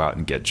could go out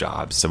and get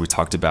jobs. So we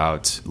talked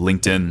about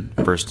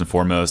LinkedIn first and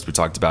foremost. We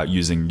talked about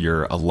using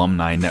your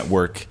alumni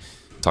network.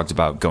 We talked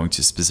about going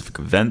to specific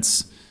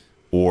events,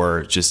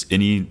 or just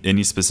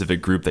any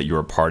specific group that you're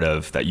a part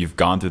of, that you've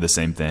gone through the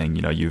same thing.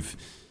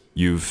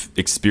 You've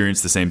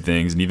experienced the same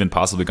things and even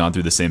possibly gone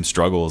through the same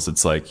struggles.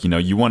 It's like,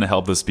 you want to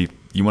help those people.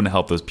 You want to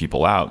help those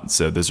people out.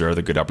 So those are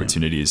other good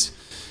opportunities.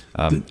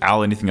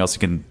 Al, anything else you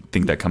can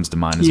think that comes to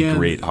mind as a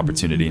great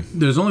opportunity?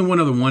 There's only one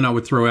other one I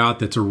would throw out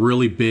that's a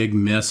really big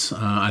miss.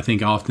 I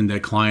think often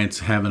that clients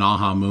have an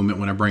aha moment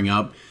when I bring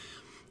up,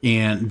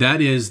 and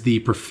that is the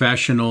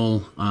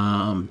professional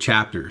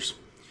chapters.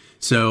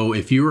 So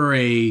if you're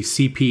a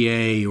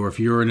CPA, or if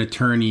you're an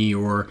attorney,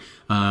 or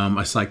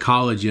a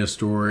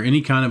psychologist, or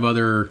any kind of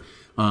other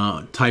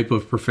type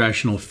of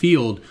professional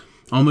field,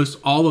 almost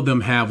all of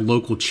them have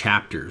local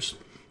chapters,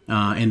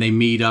 and they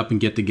meet up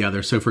and get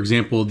together. So for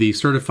example, the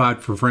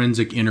certified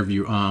forensic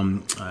interview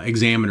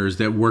examiners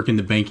that work in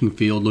the banking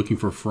field looking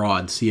for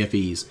fraud,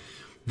 CFEs,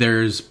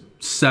 there's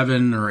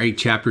 7 or 8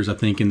 chapters, I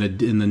think, in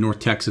the North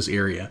Texas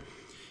area.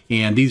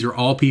 And these are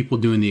all people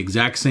doing the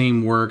exact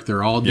same work.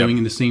 They're all doing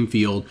in the same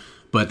field,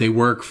 but they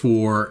work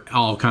for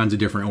all kinds of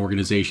different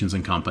organizations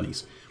and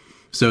companies.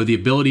 So the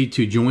ability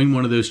to join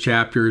one of those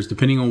chapters,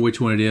 depending on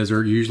which one it is,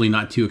 are usually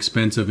not too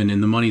expensive, and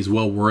the money is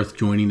well worth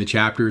joining the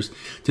chapters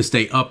to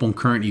stay up on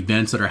current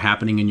events that are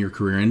happening in your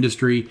career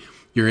industry.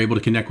 You're able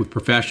to connect with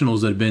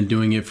professionals that have been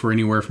doing it for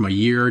anywhere from a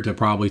year to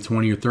probably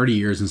 20 or 30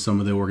 years in some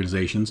of the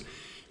organizations,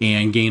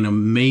 and gain an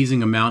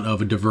amazing amount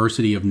of a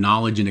diversity of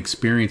knowledge and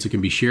experience that can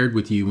be shared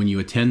with you when you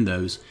attend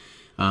those.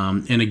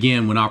 And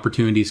again, when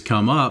opportunities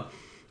come up,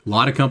 a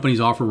lot of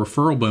companies offer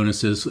referral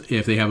bonuses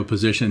if they have a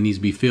position that needs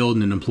to be filled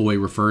and an employee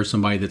refers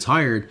somebody that's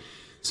hired.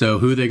 So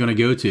who are they going to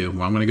go to?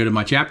 Well, I'm going to go to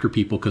my chapter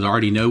people because I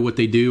already know what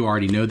they do,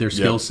 already know their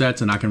skill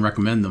sets, and I can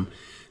recommend them.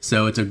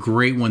 So it's a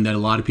great one that a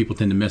lot of people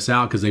tend to miss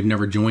out because they've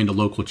never joined a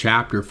local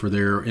chapter for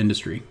their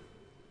industry.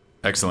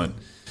 Excellent.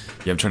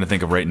 Yeah, I'm trying to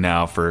think of right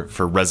now for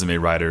resume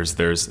writers.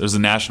 There's a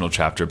national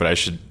chapter, but I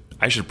should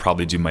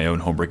probably do my own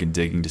homework and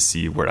digging to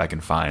see where I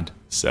can find.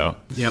 So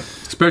yep,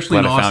 especially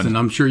in Austin.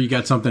 I'm sure you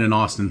got something in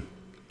Austin.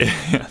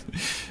 Yeah.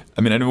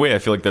 I mean, in a way, I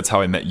feel like that's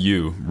how I met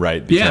you,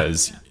 right?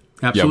 Because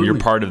absolutely. We're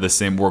part of the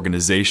same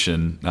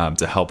organization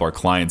to help our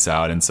clients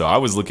out. And so I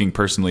was looking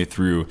personally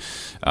through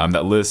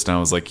that list, and I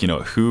was like,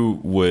 who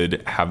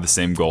would have the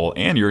same goal?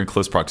 And you're in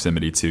close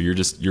proximity too.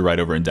 You're right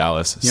over in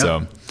Dallas. Yep.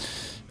 So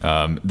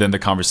then the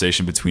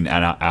conversation between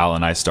Al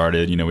and I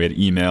started. We had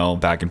email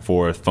back and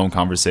forth, phone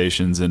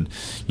conversations, and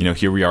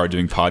here we are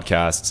doing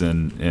podcasts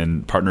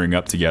and partnering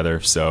up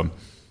together. So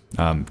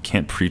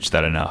can't preach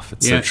that enough.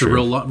 It's a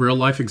real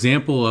life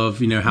example of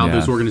how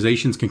those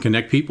organizations can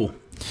connect people.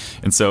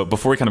 And so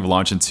before we kind of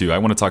launch into, I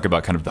want to talk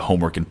about kind of the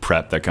homework and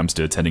prep that comes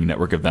to attending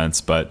network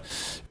events. But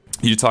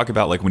you talk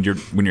about like when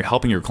you're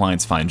helping your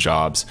clients find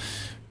jobs,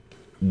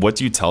 what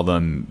do you tell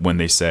them when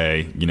they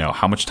say,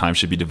 how much time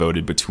should be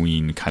devoted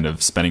between kind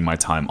of spending my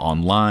time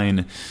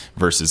online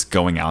versus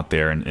going out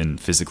there and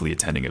physically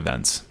attending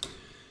events?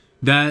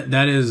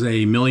 That is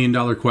a $1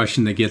 million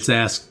question that gets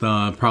asked.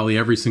 Probably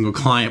every single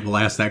client will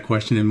ask that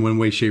question in one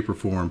way, shape, or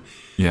form.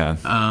 Yeah.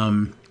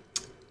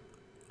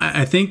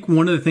 I think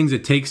one of the things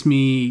that takes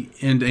me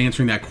into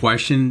answering that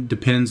question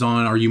depends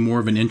on, are you more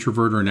of an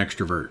introvert or an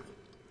extrovert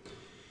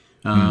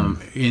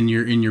in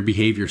your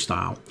behavior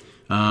style?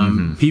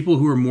 People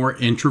who are more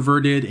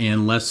introverted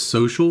and less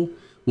social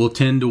will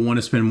tend to want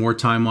to spend more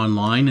time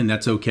online, and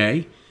that's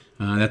okay.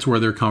 That's where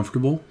they're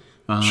comfortable.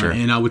 Sure.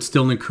 And I would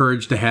still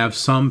encourage to have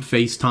some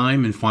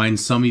FaceTime and find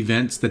some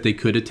events that they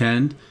could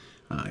attend,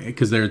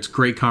 because it's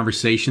great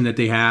conversation that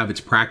they have.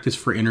 It's practice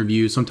for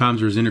interviews. Sometimes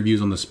there's interviews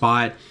on the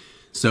spot.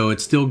 So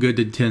it's still good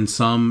to attend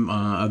some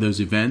of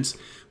those events.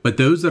 But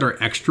those that are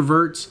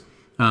extroverts,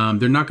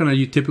 they're not going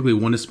to typically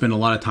want to spend a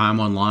lot of time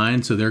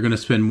online. So they're going to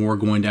spend more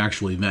going to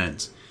actual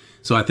events.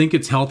 So I think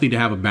it's healthy to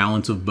have a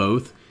balance of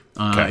both.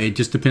 Okay. It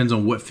just depends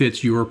on what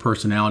fits your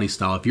personality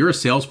style. If you're a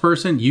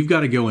salesperson, you've got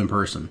to go in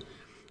person,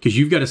 because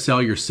you've got to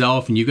sell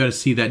yourself and you've got to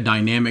see that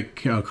dynamic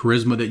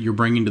charisma that you're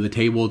bringing to the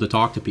table to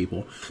talk to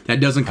people.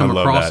 That doesn't come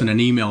across in an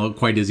email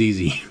quite as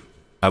easy.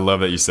 I love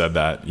that you said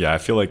that. Yeah, I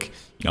feel like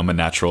I'm a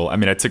natural. I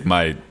mean, I took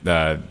my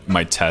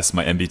my test,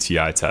 my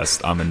MBTI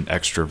test. I'm an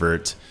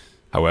extrovert.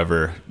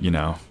 However,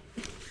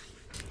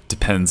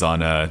 depends on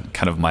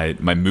kind of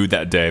my mood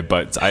that day.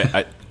 But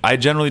I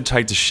generally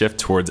try to shift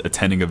towards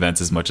attending events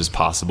as much as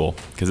possible,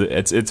 because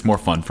it's more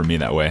fun for me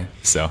that way.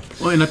 So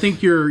well, and I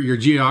think your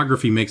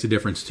geography makes a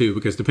difference too,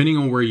 because depending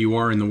on where you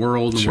are in the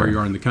world and Sure. where you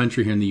are in the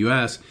country here in the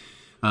U.S.,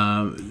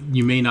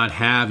 you may not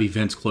have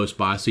events close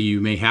by, so you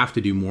may have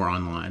to do more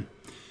online.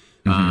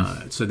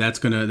 So that's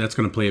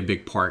gonna play a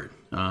big part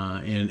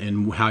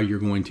in how you're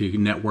going to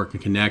network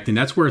and connect, and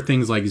that's where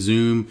things like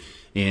Zoom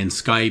and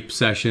Skype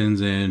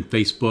sessions and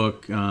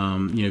Facebook,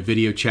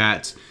 video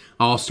chats,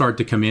 all start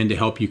to come in to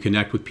help you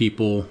connect with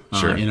people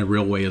Sure. in a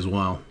real way as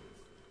well.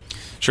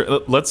 Sure.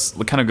 Let's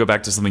kind of go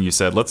back to something you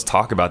said. Let's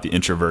talk about the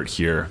introvert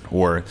here,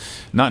 or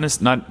not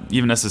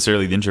even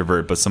necessarily the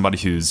introvert, but somebody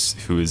who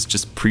is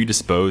just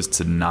predisposed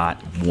to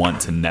not want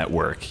to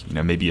network.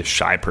 Maybe a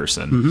shy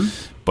person,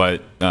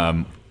 but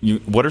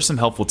what are some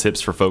helpful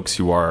tips for folks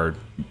who are,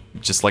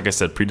 just like I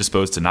said,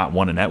 predisposed to not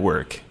want to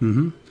network?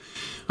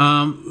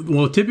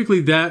 Well,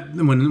 typically that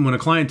when a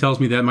client tells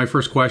me that, my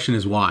first question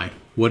is why?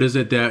 What is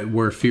it that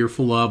we're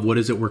fearful of? What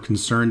is it we're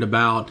concerned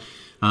about?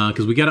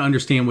 Because we got to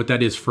understand what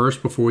that is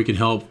first before we can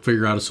help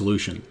figure out a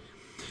solution.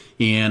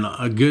 And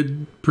a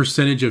good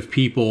percentage of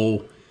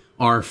people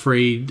are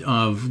afraid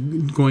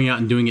of going out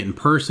and doing it in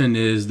person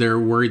is they're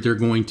worried they're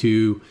going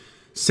to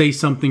say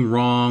something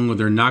wrong, or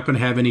they're not going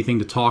to have anything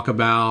to talk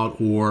about,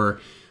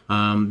 or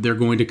they're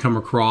going to come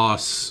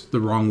across the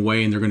wrong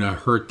way and they're going to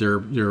hurt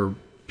their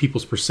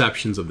people's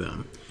perceptions of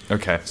them.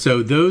 Okay.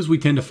 So those we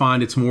tend to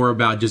find it's more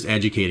about just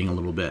educating a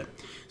little bit.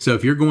 So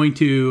if you're going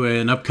to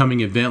an upcoming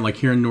event, like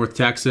here in North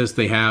Texas,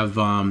 they have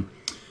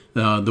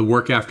the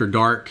Work After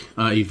Dark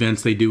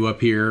events they do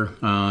up here.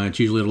 It's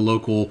usually at a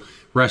local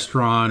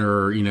restaurant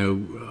or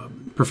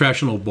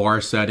professional bar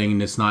setting,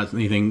 and it's not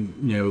anything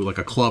like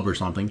a club or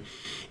something.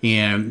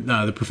 And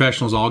the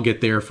professionals all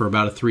get there for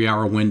about a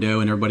 3-hour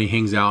window, and everybody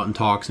hangs out and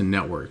talks and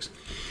networks.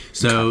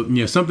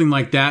 So something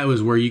like that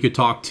was where you could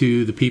talk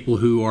to the people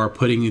who are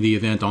putting the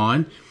event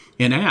on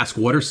and ask,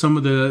 what are some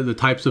of the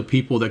types of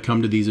people that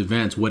come to these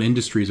events? What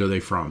industries are they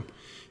from?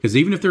 Because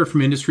even if they're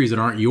from industries that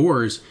aren't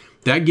yours,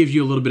 that gives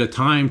you a little bit of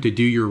time to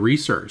do your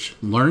research,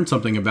 learn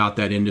something about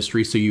that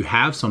industry so you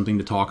have something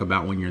to talk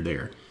about when you're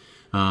there.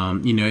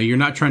 You're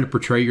not trying to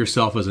portray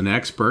yourself as an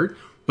expert,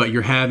 but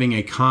you're having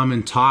a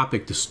common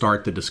topic to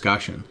start the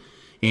discussion.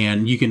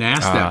 And you can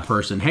ask that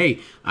person, hey,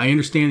 I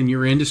understand in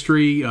your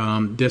industry,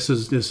 this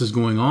is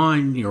going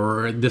on,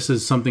 or this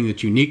is something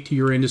that's unique to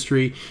your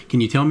industry. Can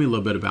you tell me a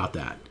little bit about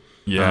that?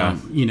 Yeah.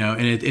 And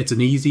it's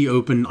an easy,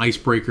 open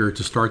icebreaker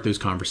to start those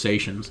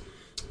conversations.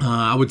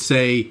 I would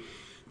say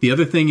the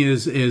other thing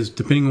is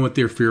depending on what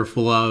they're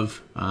fearful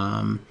of,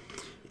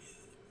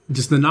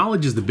 just the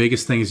knowledge is the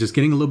biggest thing. Is just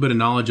getting a little bit of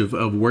knowledge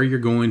of where you're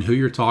going, who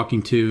you're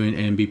talking to,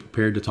 and be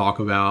prepared to talk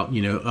about,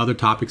 other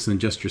topics than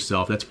just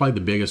yourself. That's probably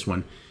the biggest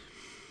one.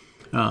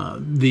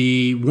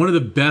 One of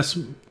the best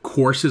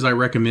courses I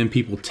recommend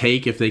people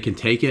take, if they can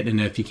take it, and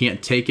if you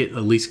can't take it,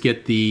 at least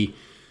get the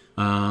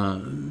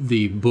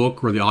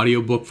book or the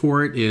audio book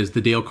for it, is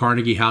the Dale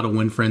Carnegie How to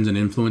Win Friends and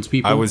Influence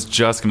People. I was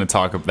just going to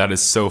talk about that.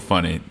 Is so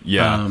funny.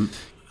 Yeah.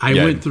 I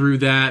went through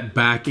that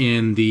back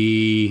in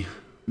the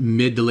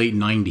mid to late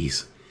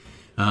 90s.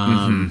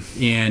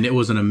 And it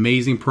was an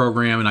amazing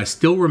program, and I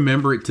still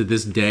remember it to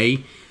this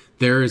day.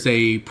 There is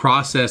a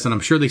process, and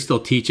I'm sure they still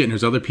teach it, and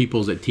there's other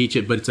people that teach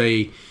it, but it's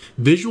a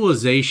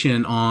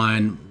visualization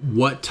on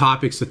what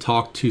topics to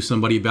talk to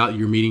somebody about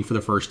you're meeting for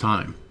the first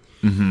time.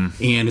 And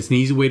it's an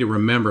easy way to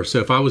remember. So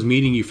if I was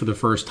meeting you for the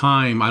first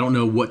time, I don't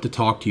know what to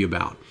talk to you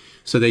about.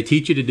 So they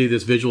teach you to do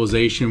this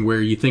visualization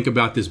where you think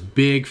about this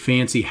big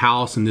fancy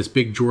house and this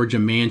big Georgia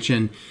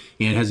mansion,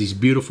 and it has these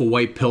beautiful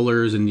white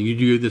pillars, and you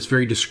do this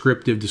very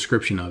descriptive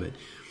description of it.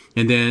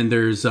 And then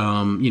there's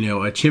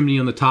a chimney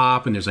on the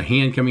top, and there's a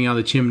hand coming out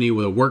of the chimney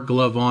with a work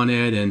glove on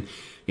it,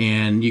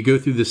 and you go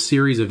through this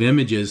series of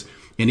images,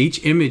 and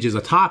each image is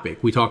a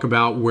topic. We talk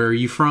about where are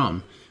you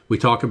from? We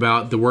talk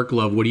about the work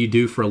glove. What do you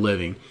do for a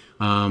living?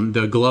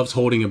 The glove's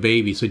holding a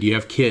baby. So do you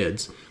have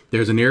kids?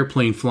 There's an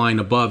airplane flying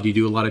above. Do you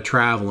do a lot of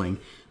traveling?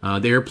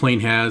 The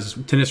airplane has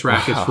tennis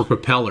rackets for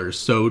propellers.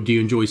 So do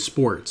you enjoy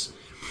sports?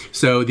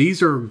 So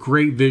these are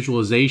great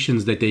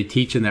visualizations that they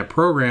teach in that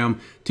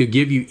program to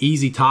give you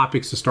easy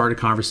topics to start a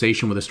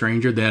conversation with a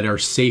stranger that are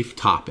safe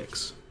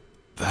topics.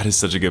 That is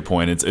such a good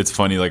point. It's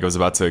funny. Like I was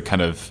about to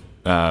kind of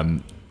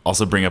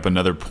also bring up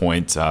another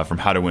point from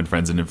How to Win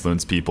Friends and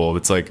Influence People.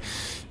 It's like,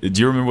 do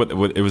you remember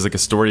what it was like a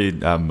story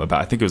about?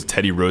 I think it was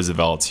Teddy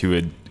Roosevelt who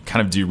would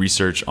kind of do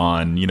research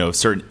on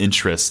certain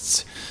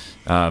interests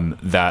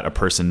that a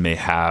person may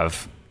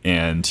have,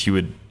 and he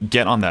would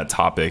get on that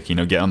topic,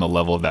 get on the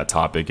level of that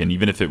topic, and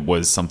even if it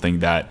was something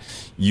that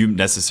you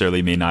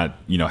necessarily may not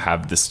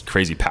have this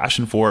crazy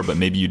passion for, but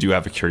maybe you do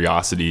have a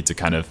curiosity to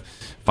kind of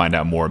find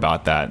out more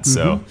about that.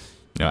 So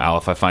Al,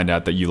 if I find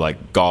out that you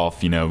like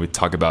golf, we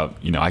talk about,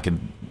 I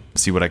can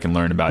see what I can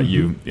learn about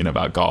you,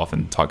 about golf,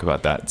 and talk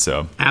about that.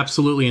 So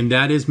absolutely. And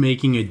that is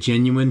making a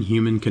genuine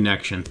human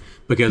connection,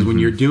 because when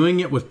you're doing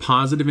it with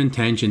positive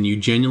intention, you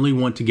genuinely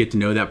want to get to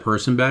know that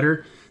person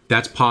better.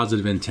 That's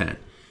positive intent.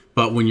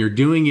 But when you're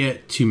doing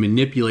it to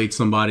manipulate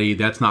somebody,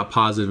 that's not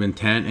positive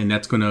intent, and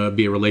that's going to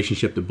be a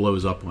relationship that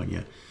blows up on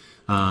you.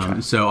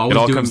 So always it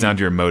all comes down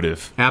to your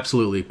motive.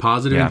 Absolutely.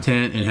 Positive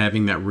intent and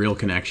having that real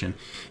connection.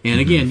 And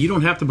again, you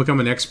don't have to become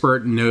an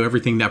expert and know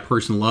everything that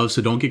person loves,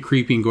 so don't get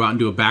creepy and go out and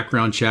do a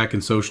background check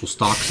and social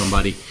stalk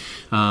somebody.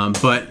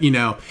 But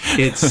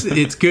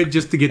it's good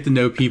just to get to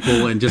know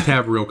people and just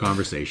have real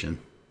conversation.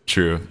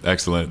 True.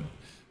 Excellent.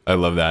 I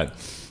love that.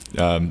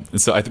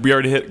 And so we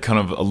already hit kind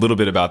of a little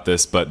bit about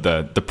this, but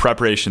the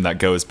preparation that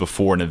goes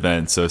before an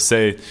event. So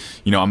say,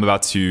 I'm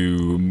about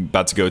to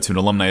go to an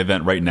alumni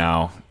event right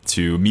now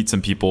to meet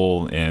some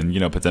people and,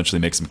 potentially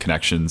make some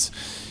connections.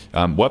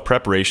 What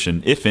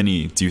preparation, if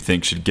any, do you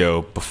think should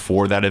go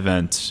before that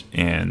event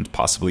and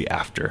possibly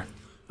after?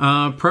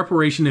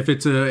 Preparation, if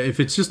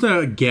it's just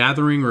a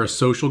gathering or a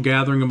social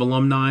gathering of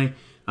alumni,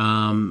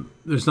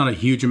 there's not a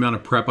huge amount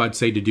of prep I'd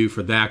say to do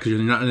for that, because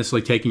you're not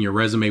necessarily taking your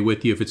resume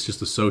with you if it's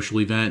just a social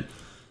event.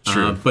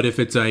 True. But if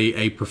it's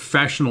a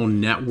professional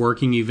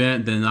networking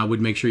event, then I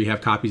would make sure you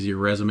have copies of your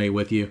resume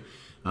with you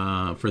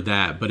for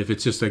that. But if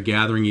it's just a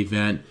gathering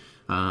event,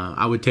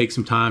 I would take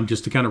some time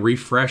just to kind of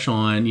refresh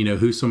on,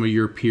 who some of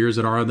your peers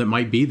that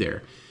might be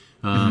there.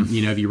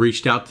 Have you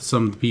reached out to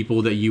some of the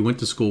people that you went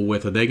to school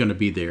with? Are they going to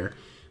be there?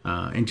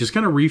 And just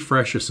kind of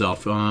refresh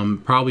yourself.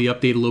 Probably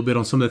update a little bit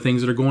on some of the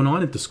things that are going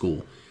on at the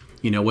school.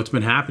 What's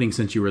been happening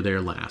since you were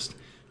there last.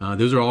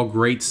 Those are all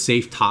great,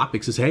 safe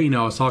topips. It's, hey,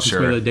 I was talking to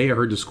you the other day. I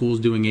heard the school's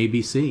doing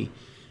ABC.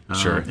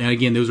 And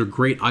again, those are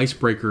great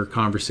icebreaker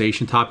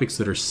conversation topics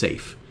that are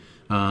safe.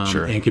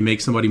 And can make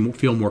somebody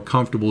feel more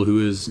comfortable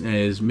who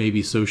is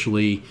maybe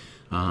socially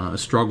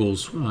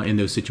struggles in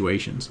those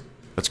situations.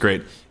 That's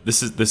great.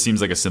 This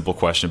seems like a simple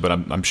question, but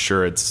I'm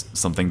sure it's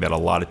something that a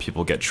lot of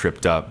people get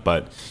tripped up.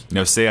 But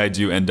say I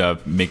do end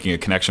up making a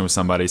connection with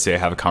somebody. Say I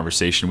have a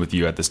conversation with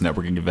you at this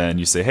networking event.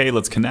 You say, hey,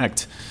 let's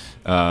connect.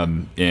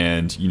 And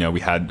we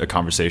had a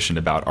conversation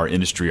about our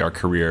industry, our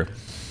career.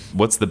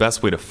 What's the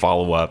best way to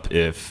follow up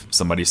if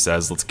somebody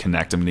says, let's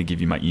connect? I'm going to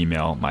give you my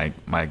email, my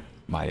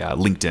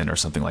LinkedIn or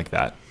something like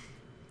that.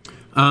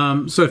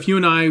 So if you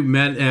and I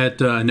met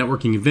at a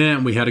networking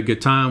event, we had a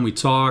good time, we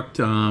talked,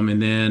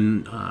 and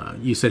then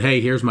you said, hey,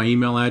 here's my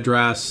email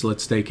address,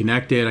 let's stay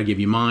connected, I give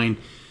you mine.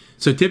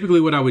 So typically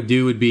what I would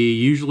do would be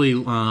usually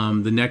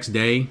the next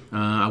day,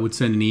 I would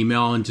send an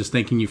email and just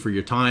thanking you for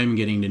your time and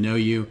getting to know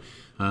you.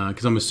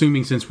 Because I'm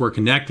assuming since we're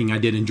connecting, I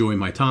did enjoy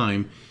my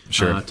time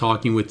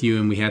talking with you,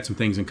 and we had some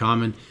things in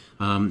common.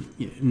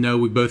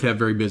 We both have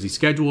very busy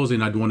schedules,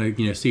 and I'd want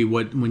to see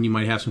when you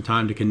might have some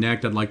time to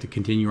connect. I'd like to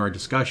continue our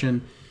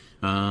discussion,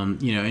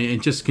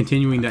 and just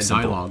continuing that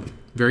dialogue.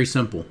 Very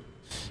simple.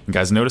 And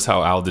guys, notice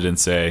how Al didn't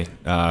say,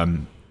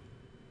 can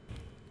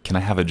I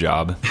have a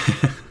job?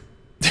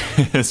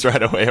 It's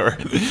right away. Or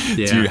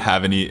do you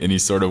have any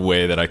sort of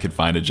way that I could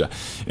find a job?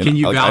 And can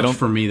you vouch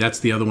for me? That's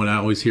the other one I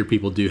always hear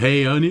people do.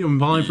 Hey, I'm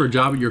applying for a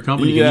job at your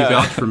company. Can you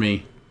vouch for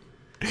me?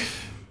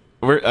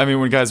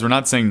 Guys, we're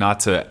not saying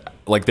not to.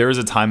 Like, there is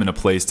a time and a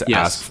place to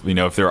ask,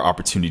 if there are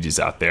opportunities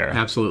out there.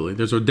 Absolutely.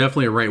 There's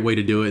definitely a right way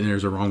to do it, and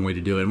there's a wrong way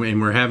to do it.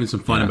 And we're having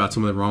some fun about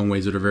some of the wrong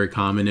ways that are very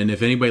common. And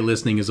if anybody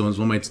listening is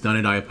one that's done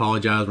it, I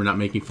apologize. We're not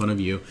making fun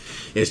of you.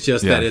 It's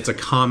just that it's a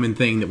common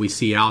thing that we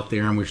see out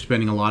there, and we're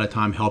spending a lot of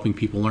time helping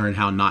people learn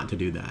how not to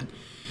do that.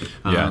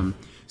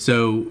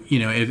 So,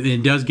 if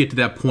it does get to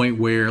that point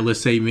where,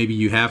 let's say maybe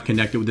you have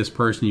connected with this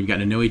person, you've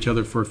gotten to know each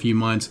other for a few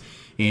months,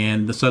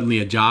 and suddenly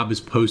a job is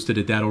posted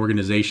at that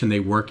organization they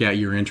work at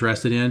you're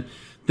interested in,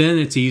 then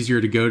it's easier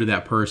to go to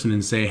that person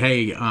and say,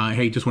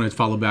 hey, just wanted to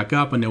follow back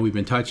up. I know we've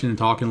been touching and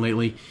talking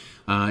lately.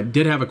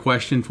 Did have a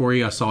question for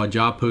you. I saw a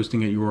job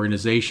posting at your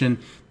organization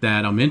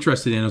that I'm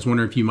interested in. I was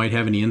wondering if you might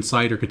have any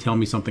insight or could tell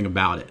me something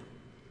about it.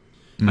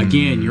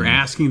 Again, you're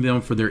asking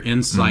them for their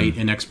insight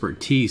and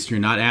expertise. You're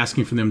not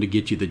asking for them to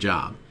get you the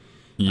job.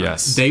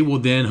 Yes. They will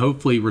then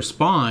hopefully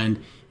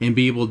respond and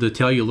be able to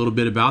tell you a little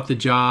bit about the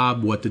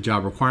job, what the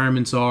job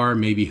requirements are,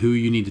 maybe who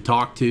you need to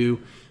talk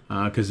to,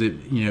 because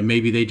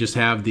maybe they just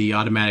have the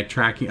automatic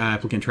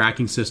applicant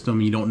tracking system.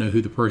 You don't know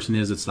who the person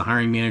is. It's the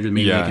hiring manager.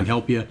 Maybe they can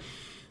help you.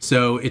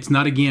 So it's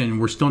not, again,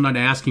 we're still not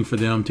asking for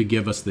them to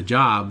give us the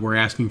job. We're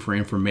asking for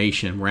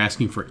information. We're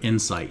asking for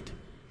insight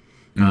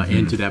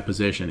into that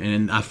position.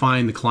 And I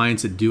find the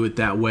clients that do it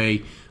that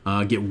way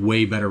get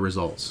way better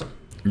results.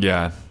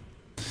 Yeah.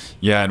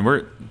 Yeah, and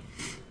we're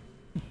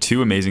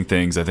two amazing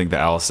things I think that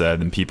Al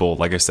said, and people,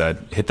 like I said,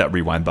 hit that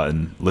rewind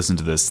button, listen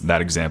to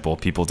that example.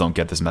 People don't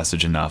get this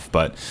message enough.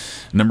 But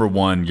number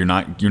one, you're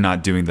not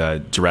doing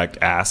the direct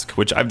ask,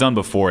 which I've done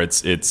before.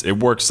 It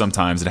works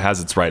sometimes. It has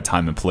its right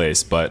time and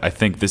place, but I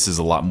think this is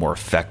a lot more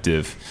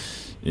effective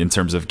in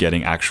terms of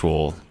getting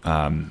actually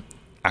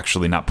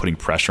not putting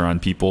pressure on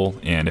people.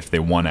 And if they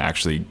want to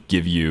actually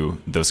give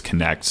you those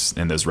connects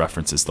and those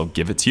references, they'll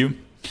give it to you.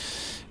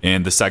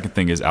 And the second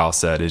thing, as Al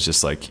said, is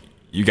just like,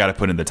 you got to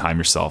put in the time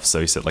yourself. So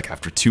he said, like,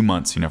 after 2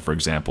 months, for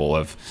example,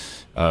 of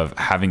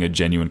having a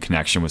genuine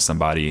connection with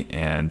somebody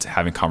and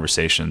having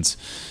conversations,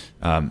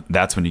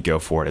 that's when you go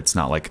for it. It's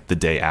not like the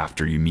day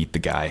after you meet the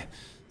guy.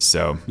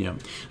 So yeah,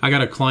 I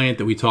got a client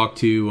that we talked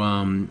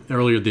to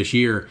earlier this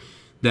year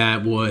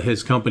that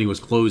his company was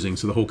closing.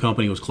 So the whole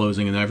company was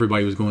closing and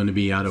everybody was going to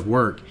be out of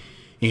work.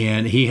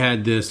 And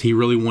he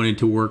really wanted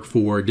to work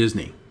for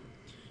Disney.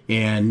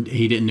 And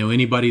he didn't know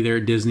anybody there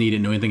at Disney,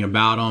 didn't know anything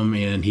about them,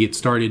 and he had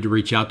started to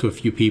reach out to a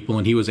few people,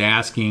 and he was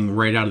asking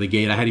right out of the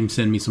gate. I had him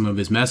send me some of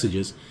his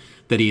messages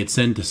that he had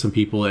sent to some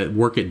people that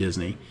work at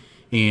Disney.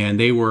 And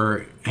they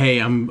were,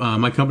 hey,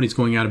 my company's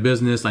going out of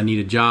business. I need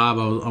a job.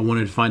 I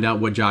wanted to find out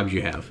what jobs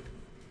you have.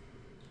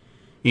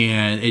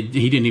 And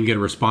he didn't even get a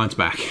response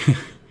back.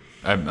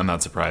 I'm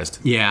not surprised.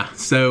 Yeah.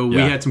 So we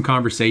had some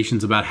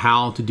conversations about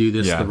how to do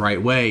this the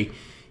right way.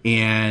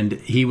 And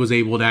he was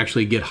able to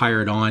actually get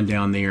hired on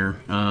down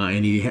there.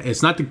 And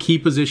it's not the key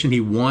position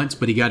he wants,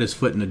 but he got his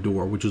foot in the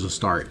door, which was a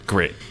start.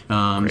 Great.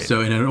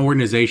 So in an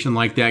organization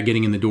like that,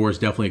 getting in the door is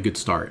definitely a good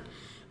start.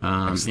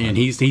 And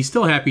he's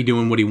still happy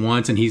doing what he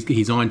wants, and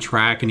he's on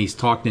track, and he's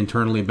talked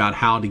internally about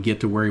how to get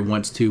to where he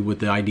wants to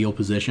with the ideal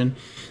position.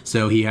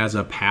 So he has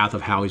a path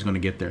of how he's going to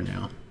get there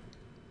now.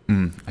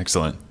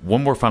 Excellent.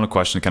 One more final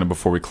question kind of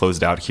before we close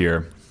it out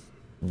here.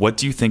 What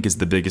do you think is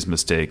the biggest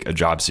mistake a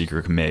job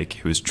seeker can make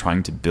who is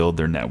trying to build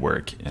their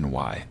network, and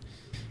why?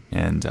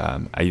 And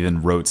I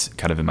even wrote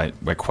kind of in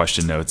my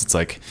question notes, it's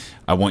like,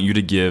 I want you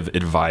to give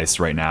advice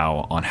right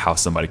now on how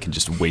somebody can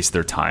just waste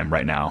their time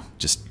right now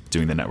just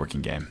doing the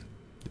networking game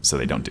so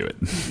they don't do it.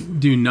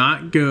 Do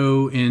not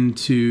go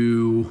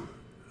into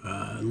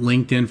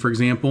LinkedIn, for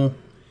example,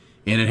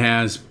 and it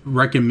has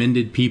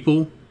recommended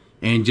people,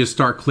 and just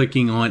start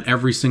clicking on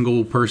every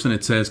single person.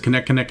 It says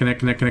connect,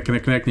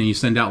 and you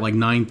send out like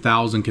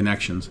 9,000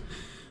 connections.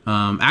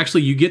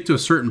 Actually, you get to a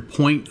certain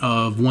point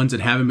of ones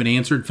that haven't been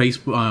answered.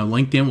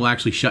 LinkedIn will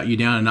actually shut you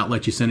down and not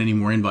let you send any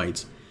more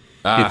invites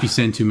if you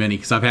send too many.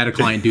 Because I've had a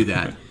client do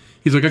that.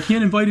 He's like, I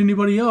can't invite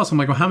anybody else. I'm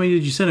like, well, how many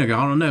did you send? I go,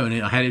 I don't know.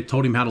 And I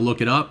told him how to look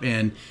it up,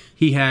 and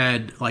he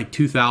had like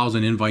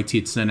 2,000 invites he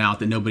had sent out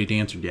that nobody had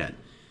answered yet.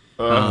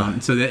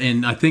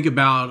 And I think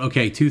about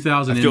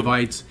 2,000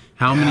 invites.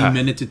 How many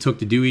minutes it took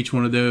to do each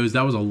one of those?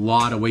 That was a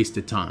lot of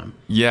wasted time.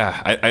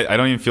 Yeah, I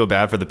don't even feel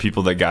bad for the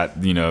people that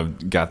got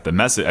the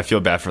message. I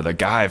feel bad for the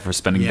guy for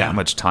spending that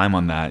much time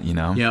on that.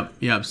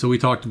 Yep. So we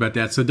talked about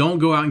that. So don't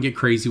go out and get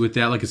crazy with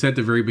that. Like I said at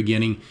the very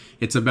beginning,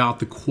 it's about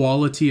the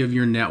quality of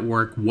your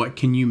network. What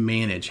can you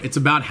manage? It's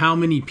about how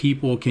many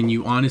people can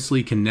you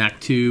honestly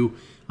connect to,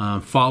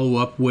 follow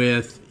up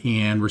with,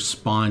 and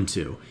respond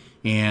to.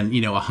 And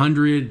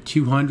 100,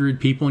 200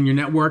 people in your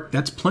network,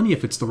 that's plenty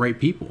if it's the right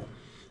people.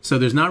 So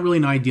there's not really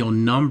an ideal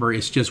number.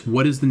 It's just,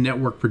 what is the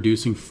network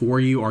producing for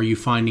you? Are you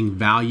finding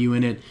value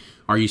in it?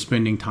 Are you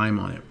spending time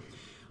on it?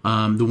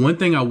 The one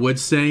thing I would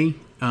say,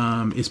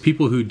 is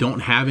people who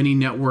don't have any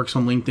networks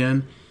on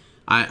LinkedIn.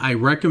 I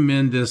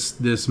recommend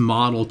this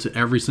model to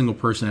every single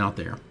person out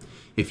there.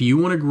 If you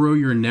want to grow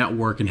your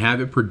network and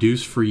have it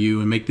produce for you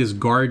and make this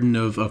garden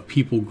of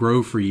people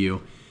grow for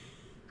you,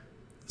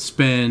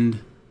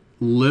 spend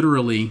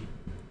literally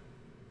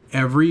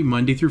every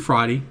Monday through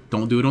Friday.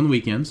 Don't do it on the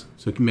weekends.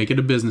 So you can make it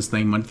a business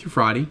thing, Monday through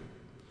Friday.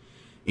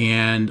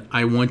 And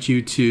I want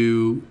you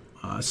to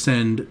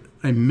send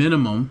a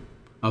minimum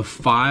of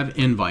 5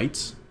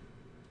 invites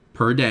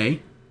per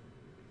day.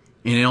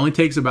 And it only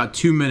takes about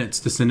 2 minutes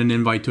to send an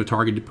invite to a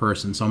targeted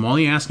person. So I'm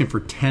only asking for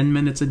 10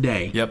 minutes a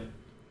day. Yep.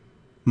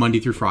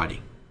 Monday through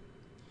Friday.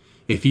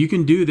 If you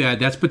can do that,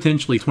 that's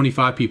potentially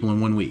 25 people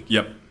in 1 week.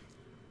 Yep.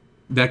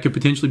 That could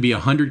potentially be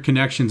 100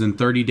 connections in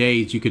 30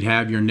 days. You could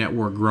have your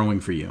network growing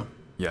for you.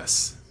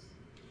 Yes.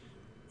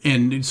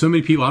 And so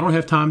many people, I don't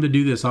have time to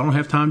do this. I don't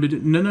have time to do...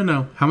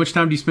 No. How much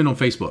time do you spend on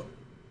Facebook?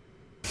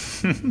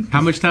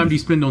 How much time do you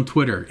spend on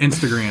Twitter,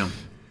 Instagram?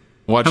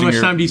 How much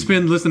time do you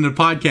spend listening to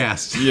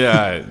podcasts?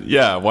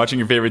 Yeah. Watching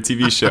your favorite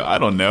TV show. I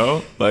don't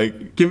know.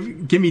 Like,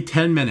 give me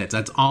 10 minutes.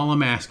 That's all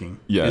I'm asking.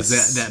 Yes.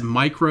 Is that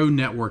micro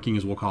networking,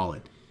 as we'll call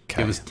it.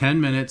 Okay. Give us 10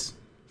 minutes,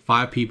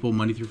 5 people,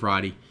 Monday through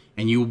Friday,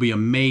 and you will be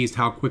amazed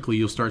how quickly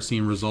you'll start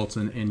seeing results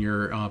in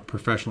your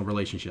professional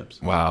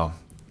relationships. Wow.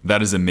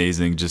 That is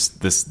amazing.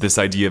 Just this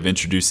idea of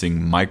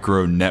introducing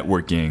micro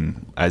networking,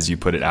 as you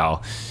put it,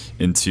 Al,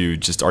 into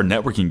just our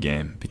networking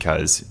game.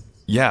 Because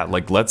yeah,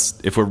 like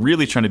if we're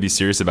really trying to be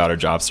serious about our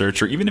job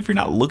search, or even if you're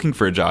not looking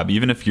for a job,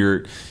 even if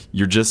you're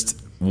just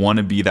want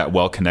to be that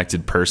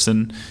well-connected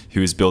person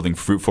who is building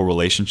fruitful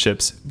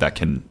relationships that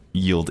can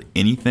yield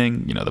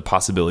anything, the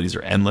possibilities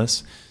are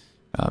endless.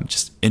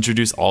 Just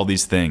introduce all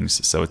these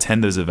things. So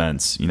attend those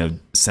events,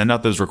 send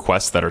out those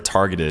requests that are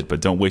targeted, but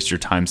don't waste your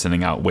time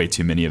sending out way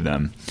too many of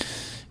them.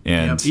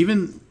 And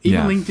even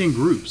LinkedIn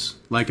groups.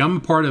 Like, I'm a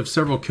part of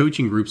several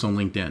coaching groups on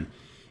LinkedIn,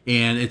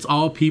 and it's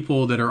all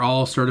people that are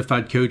all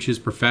certified coaches,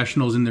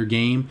 professionals in their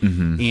game.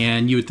 Mm-hmm.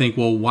 And you would think,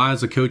 well, why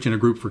is a coach in a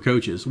group for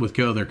coaches with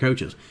other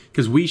coaches?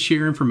 Because we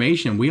share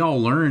information. We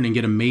all learn and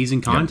get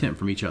amazing content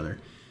from each other.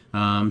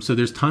 So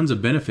there's tons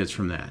of benefits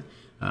from that.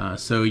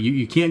 So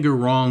you can't go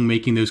wrong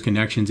making those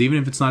connections, even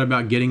if it's not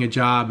about getting a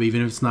job,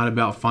 even if it's not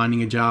about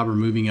finding a job or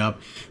moving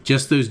up.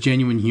 Just those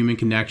genuine human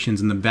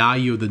connections, and the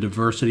value of the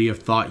diversity of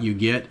thought you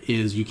get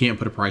is you can't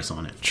put a price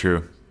on it.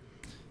 True.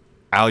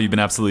 Al, you've been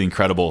absolutely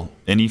incredible.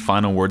 Any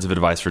final words of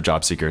advice for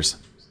job seekers?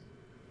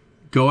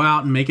 Go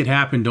out and make it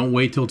happen. Don't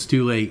wait till it's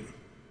too late.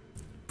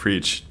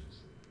 Preach.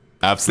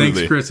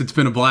 Absolutely. Thanks, Chris. It's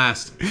been a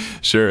blast.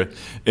 Sure.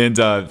 And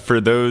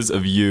for those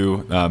of you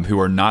who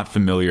are not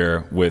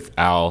familiar with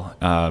Al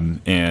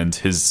and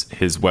his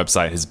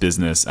website, his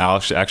business,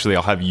 Al, actually,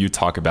 I'll have you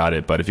talk about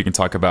it. But if you can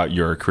talk about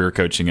your career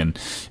coaching and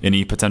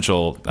any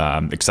potential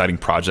exciting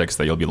projects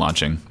that you'll be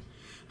launching.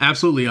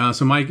 Absolutely.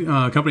 So my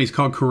company is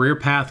called Career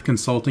Path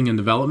Consulting and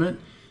Development.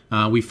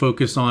 We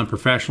focus on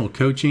professional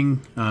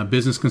coaching,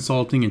 business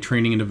consulting, and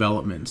training and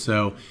development.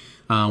 So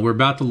we're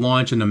about to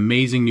launch an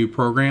amazing new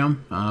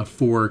program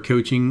for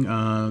coaching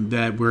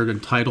that we're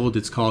entitled,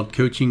 it's called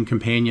Coaching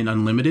Companion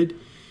Unlimited.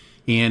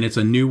 And it's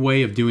a new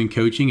way of doing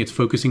coaching. It's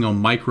focusing on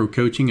micro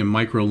coaching and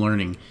micro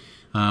learning.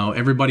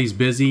 Everybody's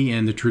busy,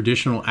 and the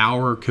traditional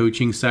hour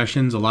coaching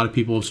sessions, a lot of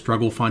people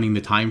struggle finding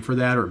the time for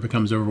that, or it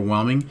becomes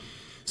overwhelming.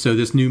 So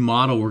this new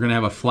model, we're going to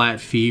have a flat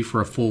fee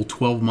for a full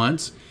 12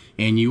 months,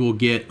 and you will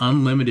get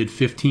unlimited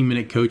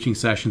 15-minute coaching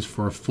sessions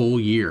for a full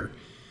year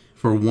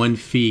for one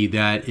fee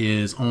that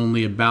is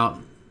only about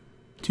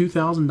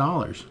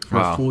 $2,000 for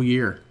a full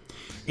year.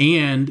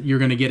 And you're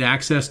going to get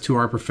access to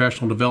our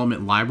professional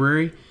development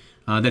library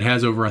that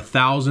has over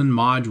 1,000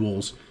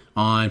 modules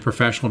on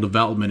professional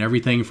development,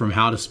 everything from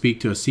how to speak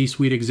to a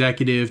C-suite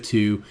executive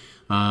to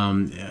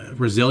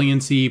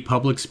resiliency,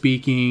 public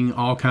speaking,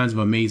 all kinds of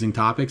amazing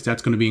topics.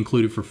 That's going to be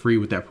included for free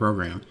with that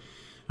program.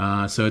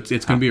 So it's going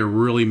to be a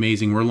really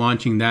amazing. We're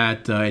launching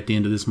that at the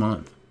end of this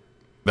month.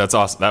 That's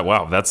awesome.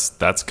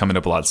 That's coming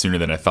up a lot sooner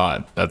than I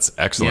thought. That's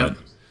excellent.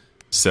 Yep.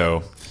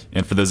 So,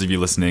 and for those of you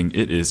listening,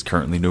 it is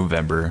currently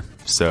November.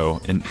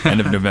 So, end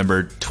of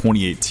November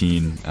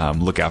 2018.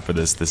 Look out for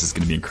this. This is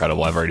going to be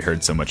incredible. I've already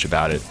heard so much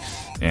about it,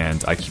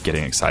 and I keep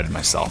getting excited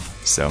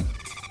myself. So,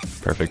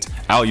 perfect.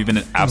 Al, you've been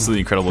an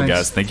absolutely incredible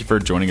guest. Thank you for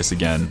joining us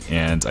again,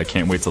 and I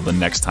can't wait till the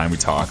next time we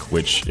talk,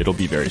 which it'll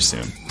be very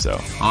soon. So,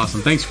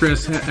 awesome. Thanks,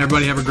 Chris.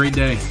 Everybody have a great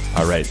day.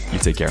 All right. You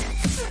take care.